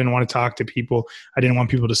people. I didn't want to talk to people. I didn't want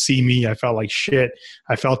people to see me. I felt like shit.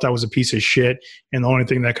 I felt I was a piece of shit. And the only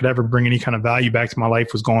thing that could ever bring any kind of value back to my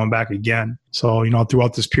life was going back again. So,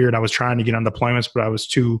 throughout this period, I was trying to get on deployments, but I was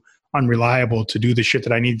too unreliable to do the shit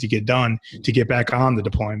that I needed to get done to get back on the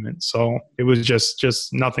deployment. So it was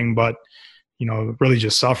just nothing but, really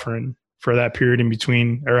just suffering for that period in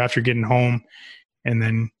between or after getting home and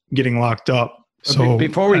then getting locked up. So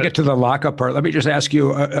before we get to the lockup part, let me just ask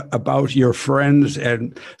you about your friends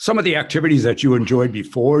and some of the activities that you enjoyed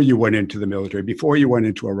before you went into the military, before you went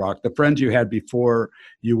into Iraq, the friends you had before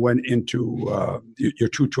you went into your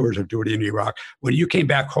 2 tours of duty in Iraq. When you came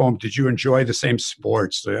back home, did you enjoy the same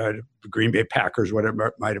sports, the Green Bay Packers, whatever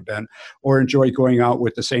it might have been, or enjoy going out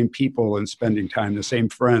with the same people and spending time, the same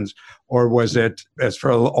friends? Or was it, as for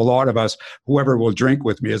a lot of us, whoever will drink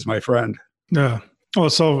with me is my friend? Yeah. Well,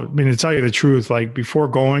 so, to tell you the truth, like before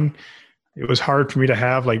going, it was hard for me to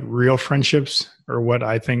have like real friendships, or what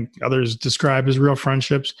I think others describe as real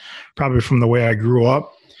friendships, probably from the way I grew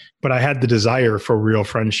up. But I had the desire for real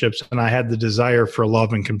friendships, and I had the desire for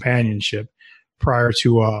love and companionship prior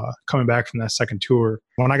to coming back from that second tour.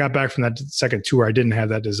 When I got back from that second tour, I didn't have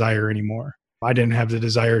that desire anymore. I didn't have the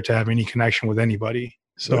desire to have any connection with anybody.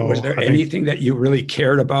 So was there anything that you really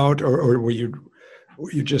cared about, or were you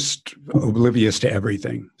just oblivious to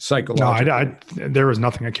everything psychologically? No, there was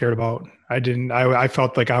nothing I cared about. I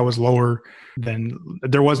felt like I was lower than,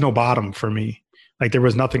 there was no bottom for me. Like there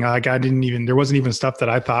was nothing, like there wasn't even stuff that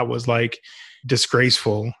I thought was like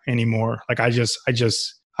disgraceful anymore. Like I was like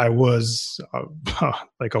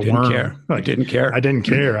a didn't worm. Care. Like, I didn't care. I didn't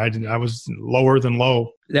care. I was lower than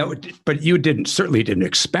low. But you certainly didn't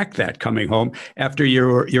expect that coming home after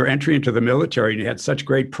your entry into the military. And you had such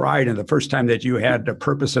great pride, and the first time that you had a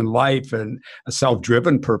purpose in life and a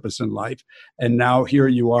self-driven purpose in life. And now here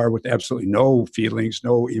you are with absolutely no feelings,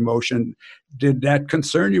 no emotion. Did that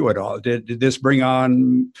concern you at all? Did this bring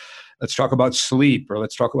on, let's talk about sleep, or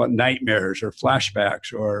let's talk about nightmares or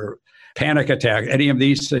flashbacks or panic attack, any of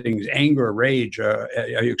these things, anger, rage? Are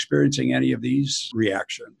you experiencing any of these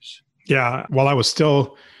reactions? Yeah. While I was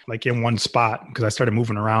still like in one spot, because I started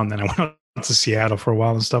moving around, then I went out to Seattle for a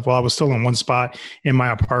while and stuff. While I was still in one spot in my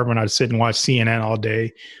apartment, I'd sit and watch CNN all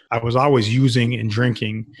day. I was always using and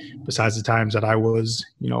drinking, besides the times that I was,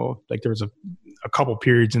 like there was a couple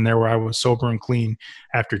periods in there where I was sober and clean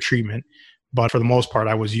after treatment. But for the most part,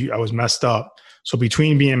 I was messed up. So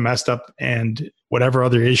between being messed up and whatever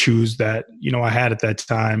other issues that, I had at that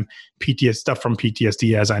time, stuff from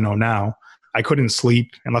PTSD, as I know now, I couldn't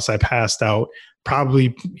sleep unless I passed out,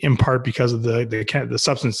 probably in part because of the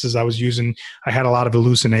substances I was using. I had a lot of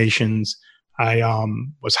hallucinations. I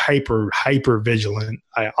was hyper vigilant.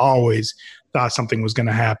 I always thought something was going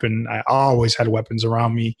to happen. I always had weapons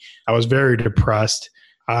around me. I was very depressed.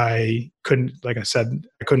 I couldn't, like I said,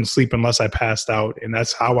 I couldn't sleep unless I passed out. And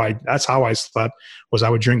that's how I slept, was I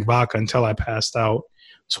would drink vodka until I passed out.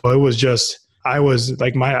 So it was just,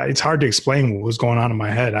 it's hard to explain what was going on in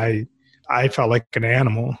my head. I felt like an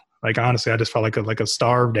animal. Like, honestly, I just felt like a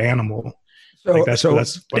starved animal. So, like that's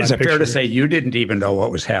is it fair to say you didn't even know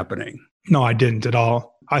what was happening? No, I didn't at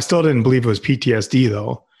all. I still didn't believe it was PTSD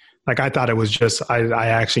though. Like I thought it was just, I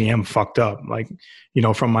actually am fucked up. Like,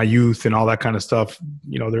 from my youth and all that kind of stuff,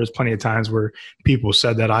 there's plenty of times where people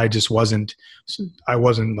said that I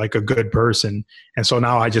wasn't like a good person. And so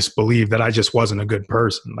now I just believe that I just wasn't a good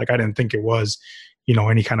person. Like I didn't think it was,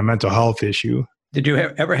 any kind of mental health issue. Did you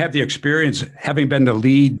ever have the experience, having been the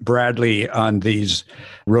lead Bradley on these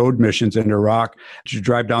road missions in Iraq, did you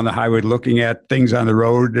drive down the highway looking at things on the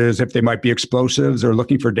road as if they might be explosives, or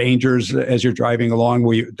looking for dangers as you're driving along?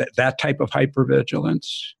 Were you that type of hypervigilance?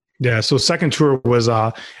 Yeah. So second tour was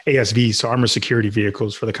ASV, so armored security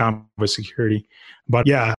vehicles for the convoy security. But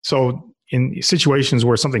yeah, so in situations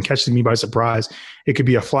where something catches me by surprise, it could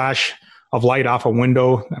be a flash of light off a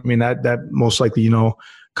window. I mean, that most likely,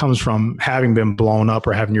 comes from having been blown up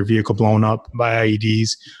or having your vehicle blown up by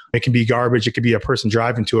IEDs. It can be garbage. It could be a person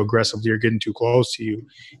driving too aggressively or getting too close to you.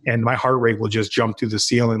 And my heart rate will just jump through the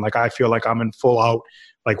ceiling. Like I feel like I'm in full out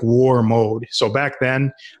like war mode. So back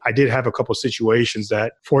then I did have a couple of situations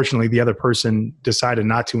that fortunately the other person decided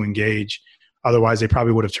not to engage. Otherwise they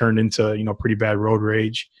probably would have turned into, pretty bad road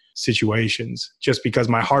rage situations, just because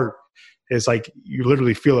my heart is like, you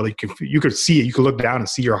literally feel it. Like you could see it. You could look down and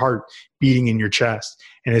see your heart beating in your chest.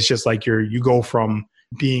 And it's just like you go from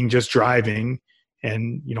being just driving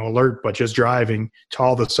and, alert, but just driving, to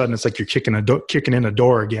all of a sudden it's like you're kicking in a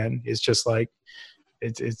door again. It's just like,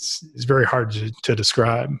 it's very hard to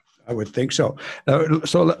describe. I would think so.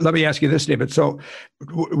 So let me ask you this, David. So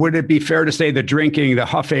would it be fair to say the drinking, the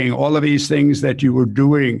huffing, all of these things that you were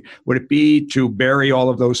doing, would it be to bury all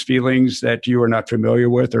of those feelings that you were not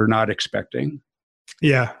familiar with or not expecting?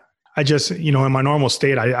 Yeah. I just, in my normal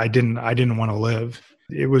state, I didn't want to live.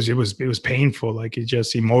 It was painful, like it's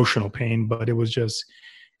just emotional pain, but it was just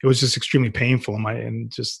extremely painful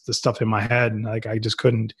and just the stuff in my head. And like, I just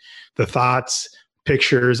couldn't, the thoughts,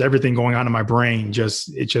 pictures, everything going on in my brain,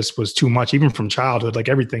 it just was too much, even from childhood. Like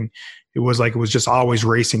everything, it was just always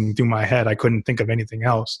racing through my head. I couldn't think of anything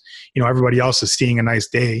else. Everybody else is seeing a nice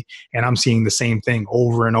day and I'm seeing the same thing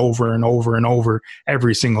over and over and over and over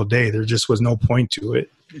every single day. There just was no point to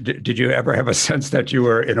it. Did you ever have a sense that you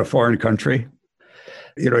were in a foreign country?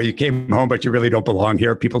 You came home, but you really don't belong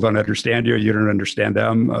here. People don't understand you. You don't understand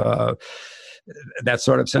them. That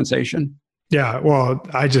sort of sensation? Yeah, well,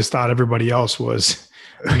 I just thought everybody else was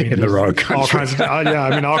in the wrong country. All kinds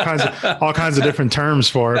of, all kinds of different terms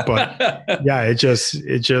for it, but yeah, it just.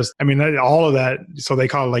 I mean, all of that. So they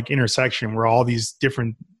call it like intersection, where all these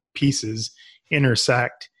different pieces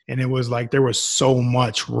intersect, and it was like there was so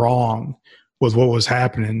much wrong was what was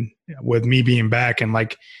happening with me being back, and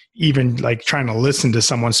like even like trying to listen to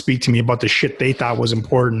someone speak to me about the shit they thought was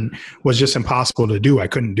important was just impossible to do. I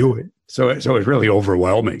couldn't do it. So it was really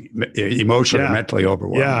overwhelming, emotionally, mentally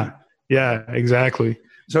overwhelming. Yeah, exactly.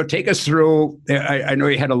 So take us through, I know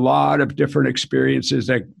you had a lot of different experiences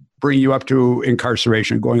that bring you up to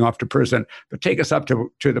incarceration, going off to prison, but take us up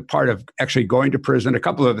to the part of actually going to prison. A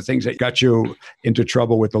couple of the things that got you into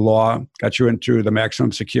trouble with the law, got you into the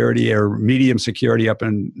maximum security or medium security up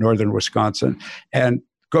in northern Wisconsin, and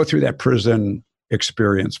go through that prison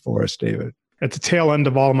experience for us, David. At the tail end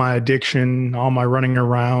of all my addiction, all my running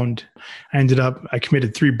around, I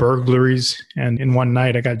committed 3 burglaries. And in one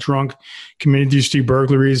night I got drunk, committed these 3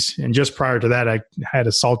 burglaries. And just prior to that, I had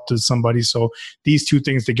assaulted somebody. So these 2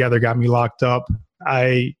 things together got me locked up.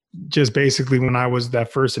 I just basically, when I was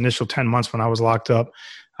that first initial 10 months when I was locked up,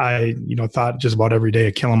 I, thought just about every day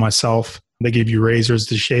of killing myself. They gave you razors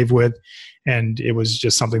to shave with. And it was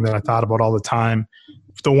just something that I thought about all the time.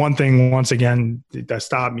 The one thing, once again, that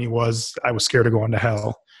stopped me was I was scared of going to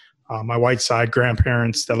hell. My white side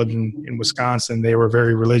grandparents that lived in Wisconsin, they were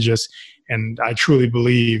very religious. And I truly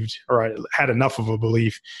believed, or I had enough of a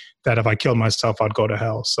belief, that if I killed myself, I'd go to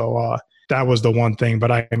hell. So that was the one thing.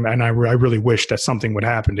 But I really wished that something would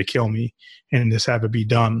happen to kill me and this have it be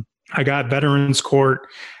done. I got Veterans Court.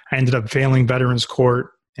 I ended up failing Veterans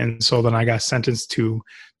Court. And so then I got sentenced to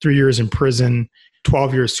 3 years in prison,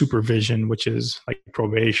 12 years supervision, which is like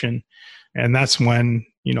probation. And that's when,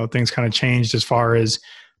 things kind of changed as far as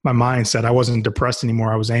my mindset. I wasn't depressed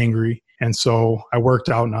anymore. I was angry. And so I worked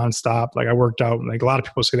out nonstop. Like a lot of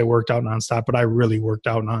people say they worked out nonstop, but I really worked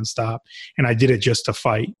out nonstop. And I did it just to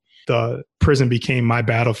fight. The prison became my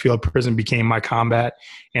battlefield. Prison became my combat.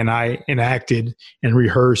 And I enacted and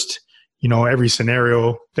rehearsed, every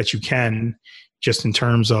scenario that you can, just in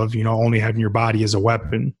terms of, only having your body as a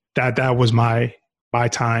weapon. That was my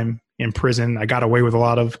time in prison. I got away with a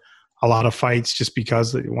lot of fights just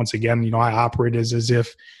because, once again, I operated as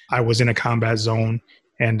if I was in a combat zone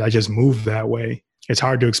and I just moved that way. It's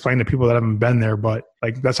hard to explain to people that haven't been there, but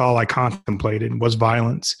like that's all I contemplated was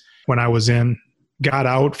violence when I was in. Got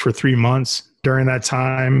out for 3 months. During that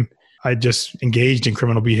time, I just engaged in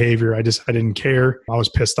criminal behavior. I didn't care. I was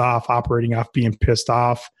pissed off, operating off being pissed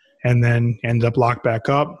off, and then ended up locked back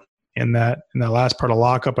up. In that last part of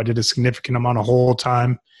lockup, I did a significant amount of hold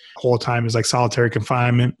time. Hold time is like solitary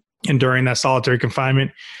confinement. And during that solitary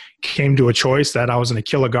confinement, came to a choice that I was going to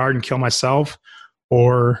kill a guard and kill myself,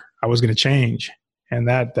 or I was going to change. And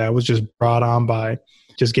that was just brought on by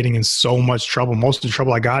just getting in so much trouble. Most of the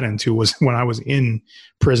trouble I got into was when I was in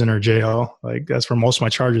prison or jail. Like that's where most of my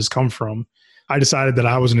charges come from. I decided that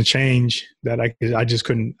I was going to change, that I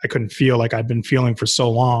couldn't feel like I'd been feeling for so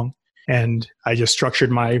long. And I just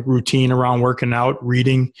structured my routine around working out,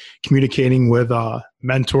 reading, communicating with a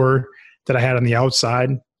mentor that I had on the outside,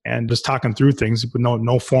 and just talking through things with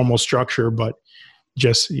no formal structure, but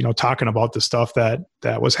just, talking about the stuff that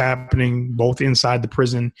was happening both inside the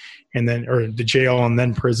prison or the jail and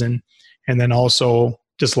then prison. And then also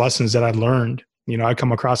just lessons that I'd learned. I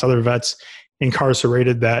come across other vets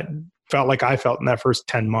incarcerated that felt like I felt in that first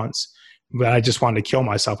 10 months. But I just wanted to kill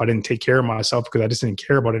myself. I didn't take care of myself because I just didn't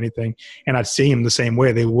care about anything. And I'd see them the same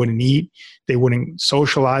way. They wouldn't eat. They wouldn't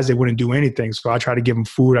socialize. They wouldn't do anything. So I try to give them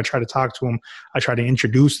food. I try to talk to them. I try to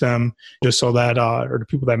introduce them just so that, or the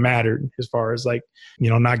people that mattered, as far as like,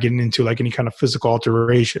 not getting into like any kind of physical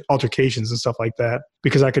altercations and stuff like that,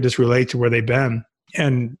 because I could just relate to where they've been.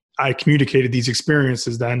 And I communicated these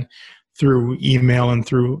experiences then through email and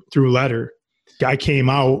through letter. I came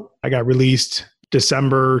out, I got released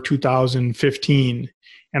December 2015,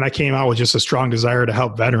 and I came out with just a strong desire to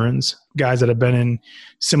help veterans, guys that have been in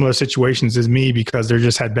similar situations as me, because there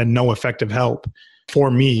just had been no effective help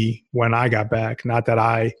for me when I got back. Not that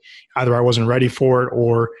either I wasn't ready for it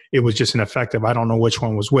or it was just ineffective. I don't know which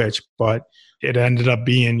one was which, but it ended up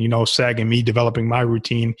being, SAG and me developing my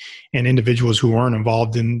routine and individuals who weren't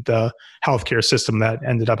involved in the healthcare system that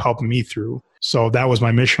ended up helping me through. So that was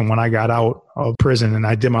my mission when I got out of prison, and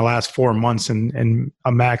I did my last 4 months in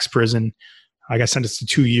a max prison. I got sentenced to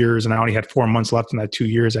 2 years, and I only had 4 months left in that 2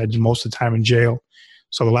 years. I did most of the time in jail.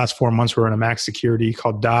 So the last 4 months were in a max security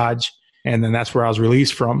called Dodge, and then that's where I was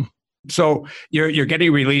released from. So you're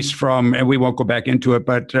getting released from, and we won't go back into it,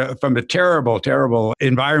 but from the terrible, terrible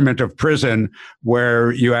environment of prison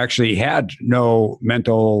where you actually had no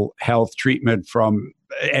mental health treatment from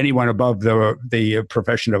anyone above the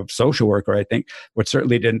profession of social worker, I think, which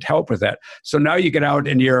certainly didn't help with that. So now you get out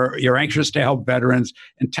and you're anxious to help veterans.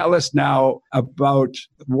 And tell us now about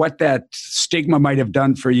what that stigma might have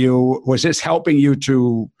done for you. Was this helping you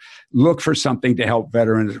to look for something to help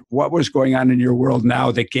veterans? What was going on in your world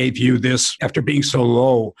now that gave you this, after being so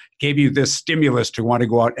low, gave you this stimulus to want to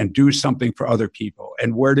go out and do something for other people?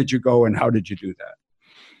 And where did you go and how did you do that?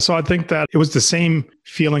 So I think that it was the same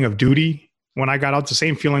feeling of duty when I got out, the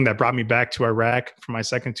same feeling that brought me back to Iraq for my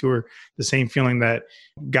second tour, the same feeling that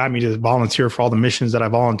got me to volunteer for all the missions that I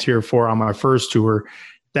volunteered for on my first tour.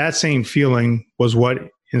 That same feeling was what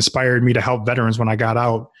inspired me to help veterans when I got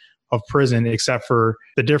out of prison, except for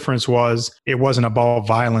the difference was it wasn't about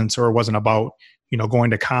violence or it wasn't about, going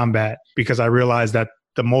to combat, because I realized that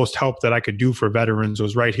the most help that I could do for veterans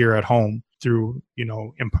was right here at home through,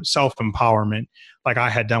 self-empowerment like I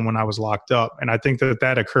had done when I was locked up. And I think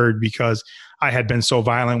that occurred because I had been so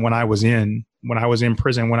violent when I was in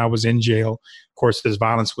prison, when I was in jail. Of course, this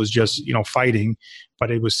violence was just, fighting,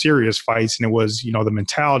 but it was serious fights. And it was, the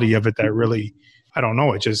mentality of it that really,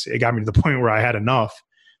 it got me to the point where I had enough.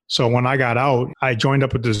 So when I got out, I joined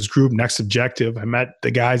up with this group, Next Objective. I met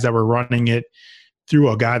the guys that were running it through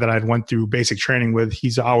a guy that I'd went through basic training with.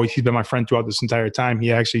 He's been my friend throughout this entire time.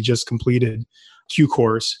 He actually just completed Q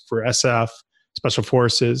course for SF, Special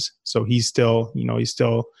Forces. So he's still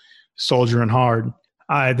soldiering hard.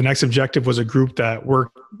 The Next Objective was a group that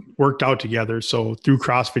worked out together. So through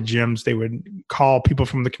CrossFit gyms, they would call people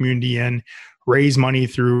from the community in, raise money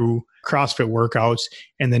through CrossFit workouts,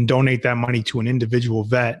 and then donate that money to an individual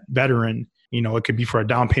veteran. It could be for a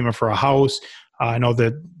down payment for a house. I know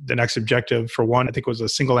that the Next Objective, for one, I think it was a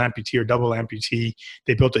single amputee or double amputee.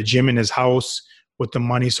 They built a gym in his house with the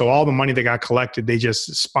money. So all the money that got collected, they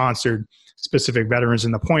just sponsored specific veterans.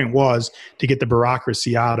 And the point was to get the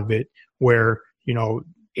bureaucracy out of it, where,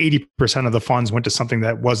 80% of the funds went to something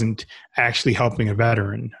that wasn't actually helping a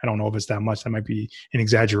veteran. I don't know if it's that much. That might be an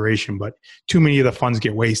exaggeration, but too many of the funds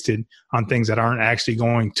get wasted on things that aren't actually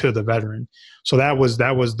going to the veteran. So that was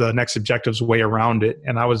the Next Objective's way around it.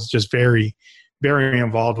 And I was just very, very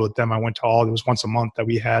involved with them. It was once a month that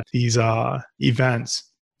we had these events.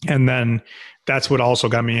 And then that's what also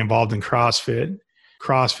got me involved in CrossFit.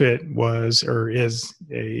 CrossFit is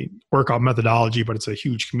a workout methodology, but it's a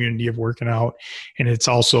huge community of working out. And it's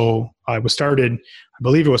also, I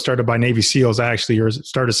believe it was started by Navy SEALs actually, or it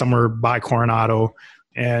started somewhere by Coronado.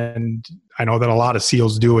 And I know that a lot of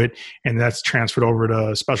SEALs do it, and that's transferred over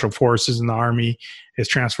to Special Forces in the Army. It's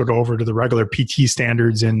transferred over to the regular PT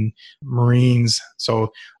standards in Marines.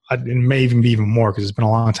 So it may even be even more because it's been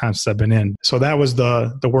a long time since I've been in. So that was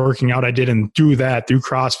the working out I did. And through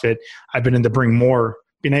CrossFit, I've been able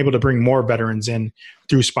to bring more veterans in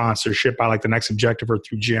through sponsorship by like the Next Objective or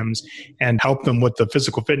through gyms, and help them with the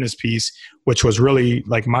physical fitness piece, which was really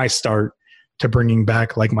like my start to bringing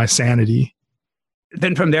back like my sanity.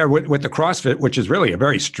 Then from there, with the CrossFit, which is really a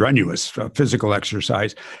very strenuous physical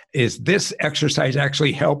exercise, is this exercise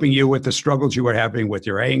actually helping you with the struggles you were having with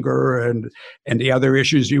your anger and the other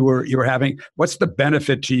issues you were having? What's the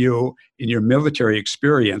benefit to you in your military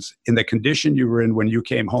experience in the condition you were in when you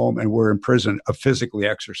came home and were in prison of physically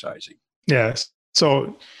exercising? Yes.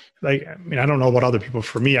 So, I don't know about other people.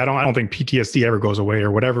 For me, I don't think PTSD ever goes away, or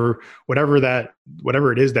whatever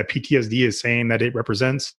it is that PTSD is saying that it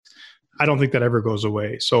represents. I don't think that ever goes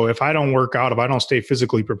away. So if I don't work out, if I don't stay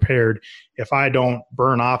physically prepared, if I don't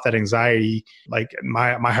burn off that anxiety, like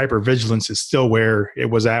my hypervigilance is still where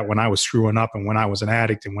it was at when I was screwing up and when I was an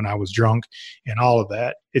addict and when I was drunk and all of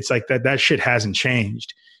that. It's like that shit hasn't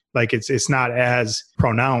changed. Like it's not as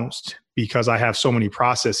pronounced because I have so many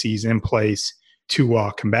processes in place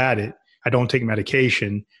to combat it. I don't take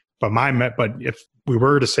medication, but if we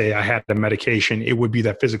were to say I had the medication, it would be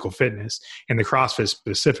that physical fitness and the CrossFit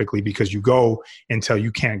specifically, because you go until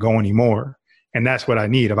you can't go anymore. And that's what I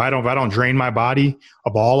need. If I don't drain my body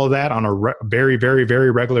of all of that on a very, very,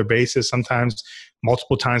 very regular basis, sometimes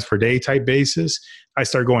multiple times per day type basis, I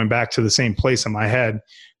start going back to the same place in my head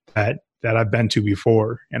that I've been to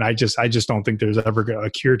before. And I just don't think there's ever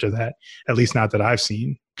a cure to that, at least not that I've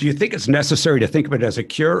seen. Do you think it's necessary to think of it as a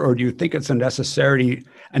cure, or do you think it's a necessity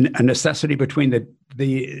between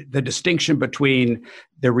the distinction between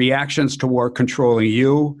the reactions to war controlling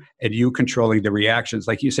you and you controlling the reactions?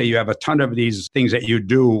 Like you say, you have a ton of these things that you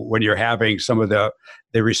do when you're having some of the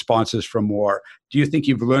responses from war. Do you think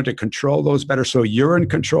you've learned to control those better so you're in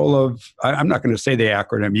control of, I'm not going to say the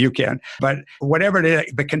acronym, you can, but whatever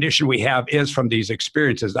the condition we have is from these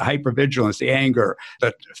experiences, the hypervigilance, the anger,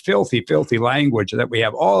 the filthy, filthy language that we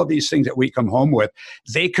have, all of these things that we come home with,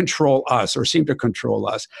 they control us or seem to control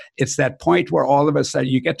us. It's that point where all of a a sudden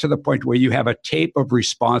you get to the point where you have a tape of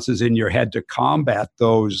responses in your head to combat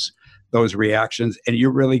those reactions, and you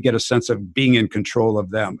really get a sense of being in control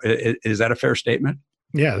of them. Is that a fair statement?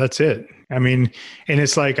 Yeah, that's it. I mean, and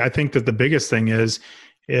it's like, I think that the biggest thing is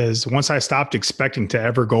once I stopped expecting to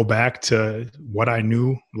ever go back to what I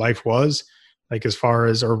knew life was, like as far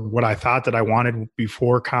as, or what I thought that I wanted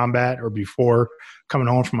before combat or before coming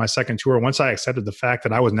home from my second tour, once I accepted the fact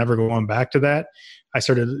that I was never going back to that, I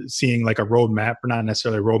started seeing like a roadmap, or not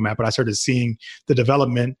necessarily a roadmap, but I started seeing the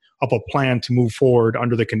development of a plan to move forward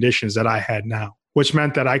under the conditions that I had now, which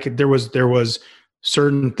meant that there was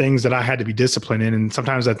certain things that I had to be disciplined in. And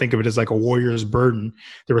sometimes I think of it as like a warrior's burden.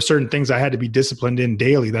 There were certain things I had to be disciplined in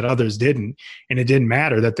daily that others didn't. And it didn't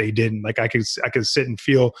matter that they didn't. Like I could sit and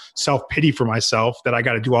feel self-pity for myself that I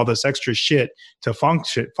got to do all this extra shit to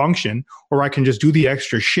function, or I can just do the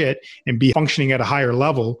extra shit and be functioning at a higher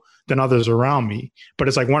level than others around me. But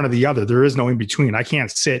it's like one or the other. There is no in between. I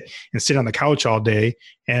can't sit on the couch all day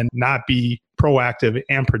and not be proactive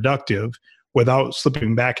and productive without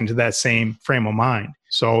slipping back into that same frame of mind.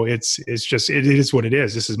 So it is what it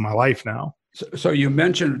is. This is my life now. So you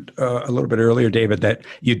mentioned a little bit earlier, David, that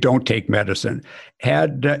you don't take medicine.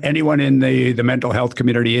 Had anyone in the mental health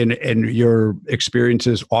community in your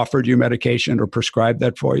experiences offered you medication or prescribed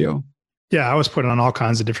that for you? Yeah, I was put on all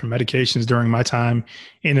kinds of different medications during my time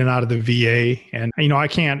in and out of the VA. And, I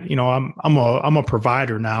can't, I'm a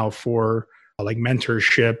provider now for like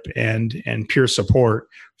mentorship and peer support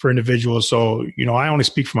for individuals. So, I only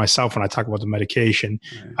speak for myself when I talk about the medication.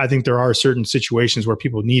 Right. I think there are certain situations where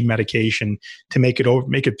people need medication to make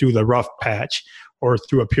it through the rough patch or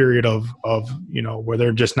through a period of where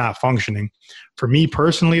they're just not functioning. For me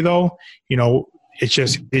personally though, it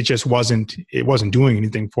just wasn't doing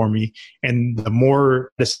anything for me. And the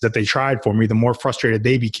more that they tried for me, the more frustrated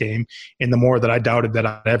they became, and the more that I doubted that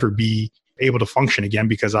I'd ever be able to function again,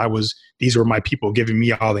 because these were my people giving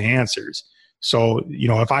me all the answers. So,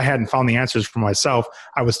 if I hadn't found the answers for myself,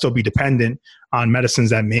 I would still be dependent on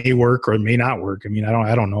medicines that may work or may not work. I mean,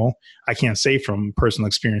 I don't know. I can't say from personal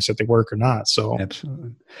experience that they work or not. So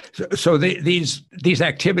absolutely. So these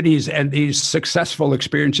activities and these successful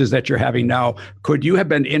experiences that you're having now, could you have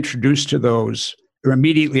been introduced to those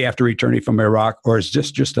immediately after returning from Iraq, or is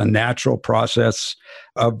this just a natural process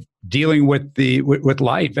of dealing with with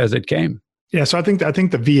life as it came? Yeah, so I think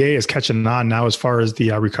the VA is catching on now as far as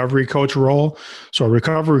the recovery coach role. So a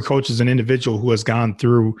recovery coach is an individual who has gone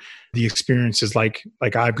through the experiences like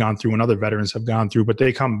I've gone through and other veterans have gone through, but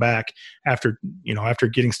they come back after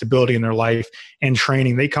getting stability in their life and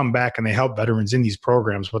training. They come back and they help veterans in these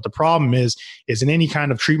programs. But the problem is in any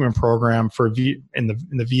kind of treatment program in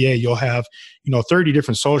the VA, you'll have 30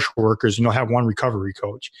 different social workers and you'll have one recovery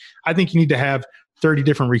coach. I think you need to have 30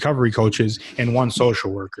 different recovery coaches and one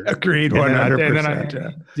social worker. Agreed,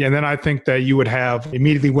 100%. And then I think that you would have,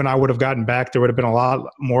 immediately when I would have gotten back, there would have been a lot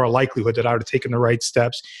more likelihood that I would have taken the right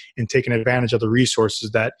steps and taken advantage of the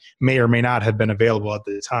resources that may or may not have been available at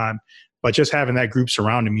the time. But just having that group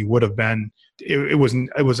surrounding me would have been, it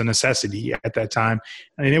was a necessity at that time.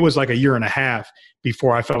 I mean, it was like a year and a half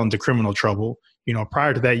before I fell into criminal trouble.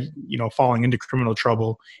 Prior to that, falling into criminal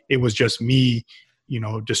trouble, it was just me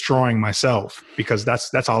destroying myself, because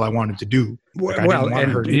that's all I wanted to do.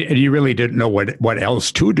 And you really didn't know what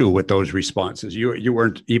else to do with those responses. You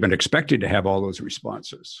weren't even expected to have all those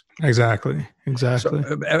responses. Exactly. So,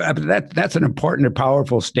 that's an important and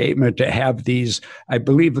powerful statement to have these. I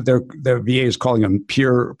believe that the VA is calling them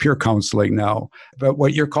peer counseling now, but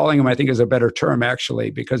what you're calling them, I think, is a better term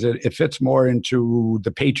actually, because it fits more into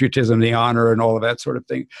the patriotism, the honor, and all of that sort of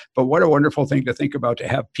thing. But what a wonderful thing to think about, to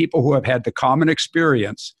have people who have had the common experience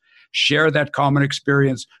share that common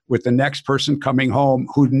experience with the next person coming home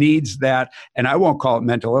who needs that. And I won't call it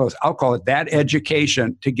mental illness. I'll call it that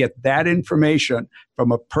education, to get that information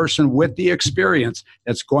from a person with the experience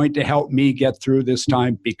that's going to help me get through this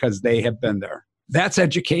time because they have been there. That's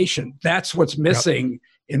education. That's what's missing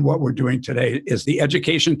in what we're doing today, is the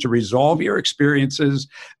education to resolve your experiences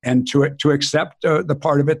and to accept the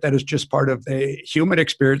part of it that is just part of the human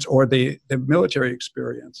experience or the military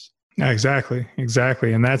experience. Yeah, exactly.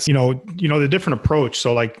 And that's, the different approach.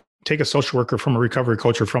 So like, take a social worker from a recovery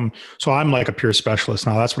coach so I'm like a peer specialist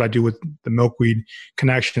now. That's what I do with the Milkweed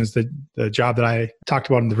Connections, the job that I talked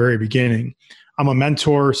about in the very beginning. I'm a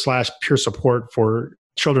mentor / peer support for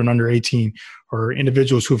children under 18 or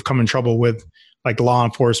individuals who have come in trouble with like law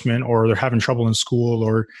enforcement, or they're having trouble in school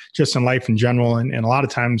or just in life in general. And a lot of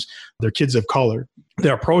times they're kids of color.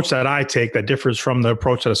 The approach that I take that differs from the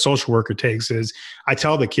approach that a social worker takes is I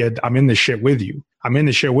tell the kid, I'm in this shit with you. I'm in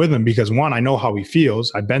this shit with him because, one, I know how he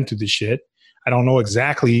feels. I've been through this shit. I don't know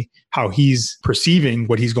exactly how he's perceiving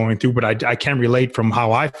what he's going through, but I can relate from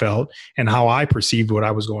how I felt and how I perceived what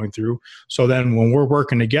I was going through. So then when we're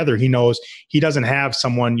working together, he knows he doesn't have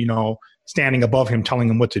someone, standing above him telling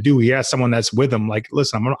him what to do. He has someone that's with him, like,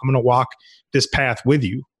 listen, I'm going to walk this path with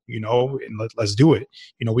you, and let's do it.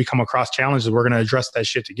 We come across challenges, we're going to address that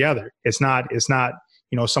shit together. It's not,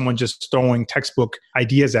 someone just throwing textbook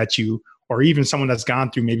ideas at you, or even someone that's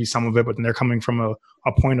gone through maybe some of it, but then they're coming from a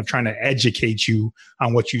point of trying to educate you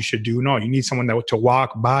on what you should do. No, you need someone to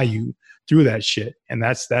walk by you through that shit. And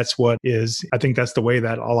that's what is, I think that's the way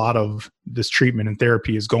that a lot of this treatment and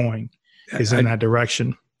therapy is going, is in that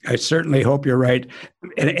direction. I certainly hope you're right.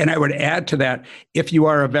 And I would add to that, if you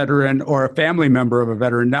are a veteran or a family member of a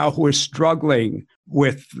veteran now who is struggling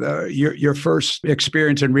with your first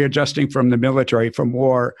experience in readjusting from the military, from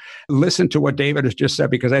war, listen to what David has just said,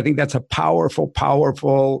 because I think that's a powerful,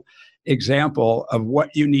 powerful example of what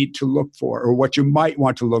you need to look for, or what you might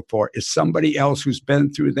want to look for, is somebody else who's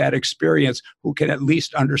been through that experience, who can at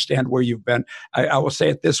least understand where you've been. I will say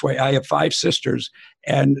it this way. I have 5 sisters,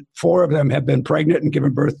 and 4 of them have been pregnant and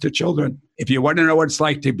given birth to children. If you want to know what it's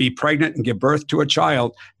like to be pregnant and give birth to a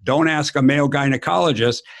child, don't ask a male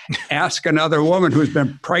gynecologist. Ask another woman who's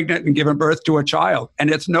been pregnant and given birth to a child. And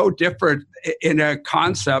it's no different in a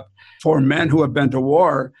concept for men who have been to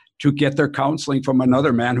war to get their counseling from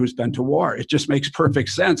another man who's been to war. It just makes perfect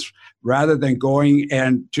sense, rather than going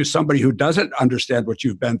and to somebody who doesn't understand what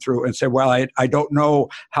you've been through and say, well, I don't know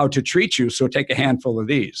how to treat you, so take a handful of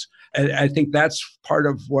these. And I think that's part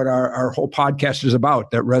of what our whole podcast is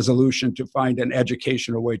about, that resolution to find an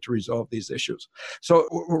educational way to resolve these issues. So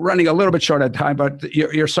we're running a little bit short on time, but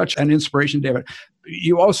you're such an inspiration, David.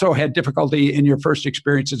 You also had difficulty in your first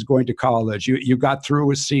experiences going to college. You got through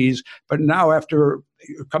with C's, but now after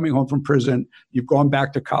coming home from prison, you've gone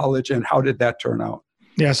back to college. And how did that turn out?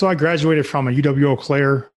 Yeah, so I graduated from a UW Eau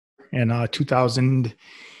Claire in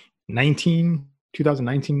 2019,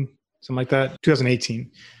 something like that, 2018.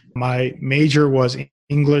 My major was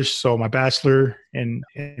English, so my bachelor in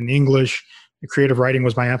English, creative writing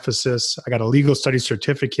was my emphasis. I got a legal studies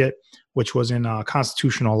certificate, which was in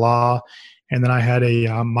constitutional law. And then I had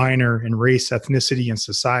a minor in race, ethnicity, and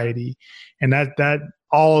society. And that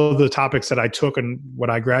all of the topics that I took and what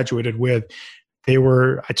I graduated with,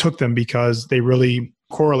 I took them because they really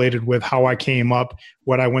correlated with how I came up,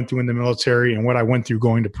 what I went through in the military, and what I went through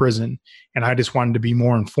going to prison. And I just wanted to be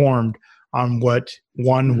more informed on what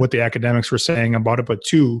the academics were saying about it, but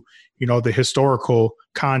 2, the historical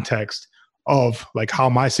context of like how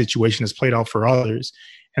my situation has played out for others.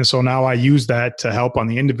 And so now I use that to help on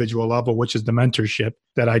the individual level, which is the mentorship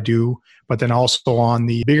that I do, but then also on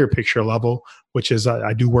the bigger picture level, which is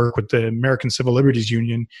I do work with the American Civil Liberties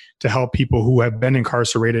Union to help people who have been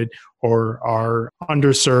incarcerated or are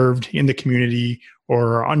underserved in the community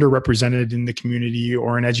or are underrepresented in the community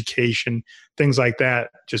or in education, things like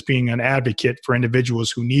that. Just being an advocate for individuals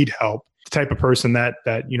who need help, the type of person that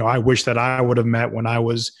I wish that I would have met when I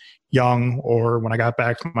was young, or when I got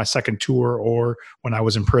back from my second tour, or when I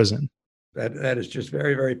was in prison. That is just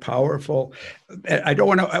very, very powerful. I don't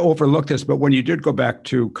want to overlook this, but when you did go back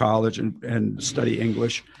to college and study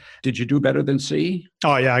English, did you do better than C?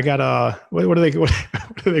 Oh yeah, I got what do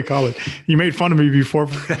they call it? You made fun of me before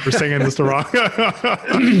for saying this the wrong.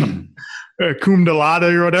 Cum laude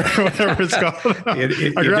or whatever it's called.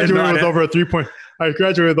 I graduated with over a 3 I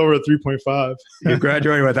graduated with over a 3.5. You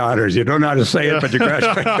graduated with honors. You don't know how to say it, but you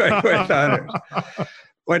graduated with honors.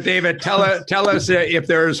 Well, David, tell us if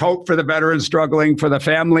there's hope for the veteran struggling, for the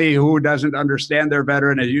family who doesn't understand their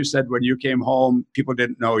veteran. As you said, when you came home, people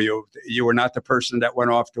didn't know you. You were not the person that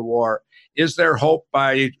went off to war. Is there hope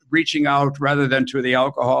by reaching out rather than to the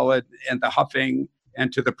alcohol and the huffing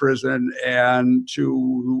and to the prison and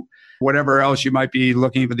to whatever else you might be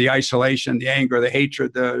looking for, the isolation, the anger, the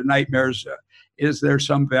hatred, the nightmares? Is there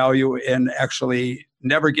some value in actually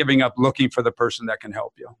never giving up, looking for the person that can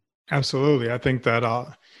help you? Absolutely. I think that,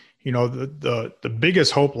 the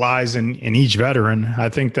biggest hope lies in each veteran. I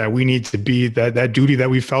think that we need to be that duty that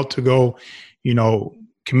we felt to go,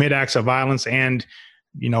 commit acts of violence and,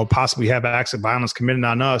 possibly have acts of violence committed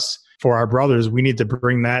on us for our brothers. We need to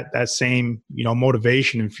bring that same,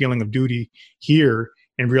 motivation and feeling of duty here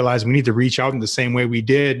and realize we need to reach out in the same way we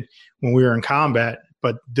did when we were in combat,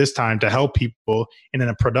 but this time to help people in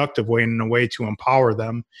a productive way and in a way to empower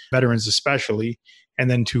them, veterans especially, and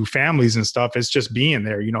then to families and stuff. It's just being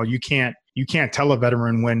there. You can't tell a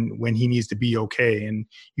veteran when he needs to be okay, and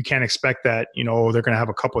you can't expect that they're going to have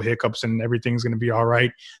a couple of hiccups and everything's going to be all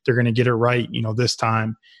right. They're going to get it right this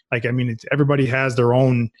time. Everybody has their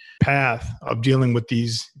own path of dealing with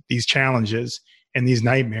these challenges and these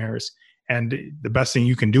nightmares. And the best thing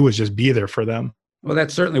you can do is just be there for them. Well,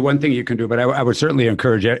 that's certainly one thing you can do, but I would certainly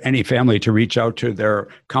encourage any family to reach out to their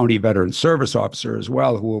county veteran service officer as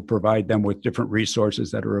well, who will provide them with different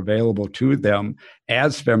resources that are available to them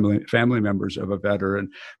as family members of a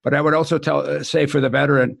veteran. But I would also say for the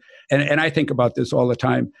veteran, and I think about this all the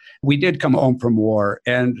time, we did come home from war.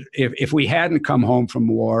 And if we hadn't come home from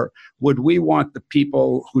war, would we want the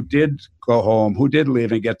people who did go home, who did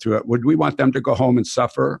live and get through it, would we want them to go home and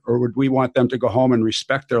suffer? Or would we want them to go home and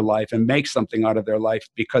respect their life and make something out of their life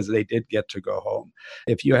because they did get to go home?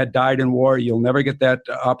 If you had died in war, you'll never get that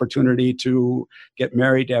opportunity to get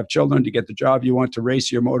married, to have children, to get the job you want, to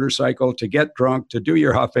race your motorcycle, to get drunk, to do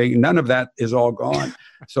your huffing. None of that is all gone.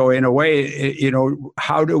 So in a way,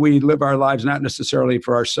 how do we live our lives, not necessarily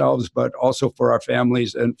for ourselves, but also for our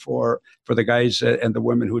families and for the guys and the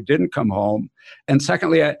women who didn't come home? And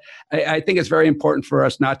secondly, I think it's very important for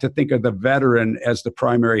us not to think of the veteran as the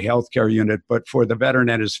primary healthcare unit, but for the veteran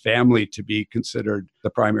and his family to be considered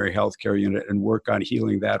the primary healthcare unit and work on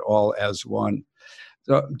healing that all as one.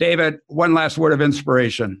 So, David, one last word of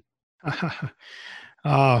inspiration.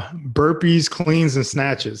 Burpees, cleans, and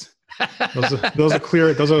snatches. Those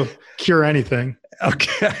will cure anything.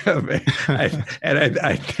 Okay,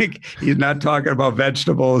 I think he's not talking about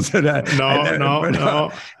vegetables.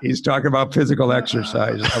 No. He's talking about physical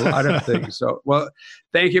exercise, a lot of things. So, well,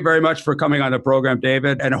 thank you very much for coming on the program,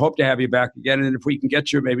 David, and I hope to have you back again. And if we can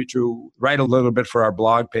get you maybe to write a little bit for our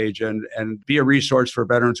blog page and be a resource for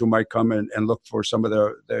veterans who might come and look for some of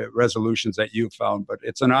the resolutions that you've found. But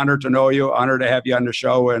it's an honor to know you, honor to have you on the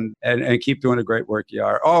show, and keep doing the great work you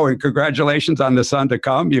are. Oh, and congratulations on the son to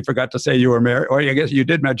come. You forgot to say you were married. Or I guess you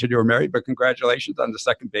did mention you were married, but congratulations on the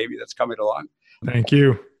second baby that's coming along. Thank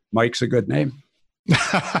you. Mike's a good name.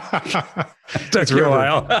 Took you a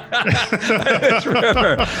while. It's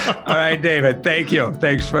River. All right, David. Thank you.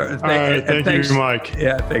 Thanks for. Thank you, Mike.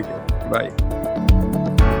 Yeah, thank you. Bye.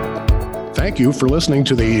 Thank you for listening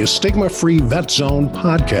to the Stigma-Free Vet Zone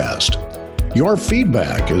podcast. Your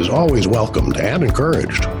feedback is always welcomed and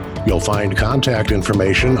encouraged. You'll find contact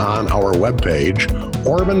information on our webpage,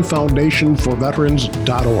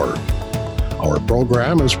 OrbanFoundationForVeterans.org. Our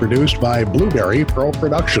program is produced by Blueberry Pro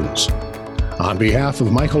Productions. On behalf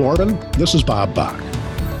of Michael Orban, this is Bob Bach.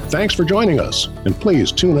 Thanks for joining us, and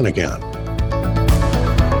please tune in again.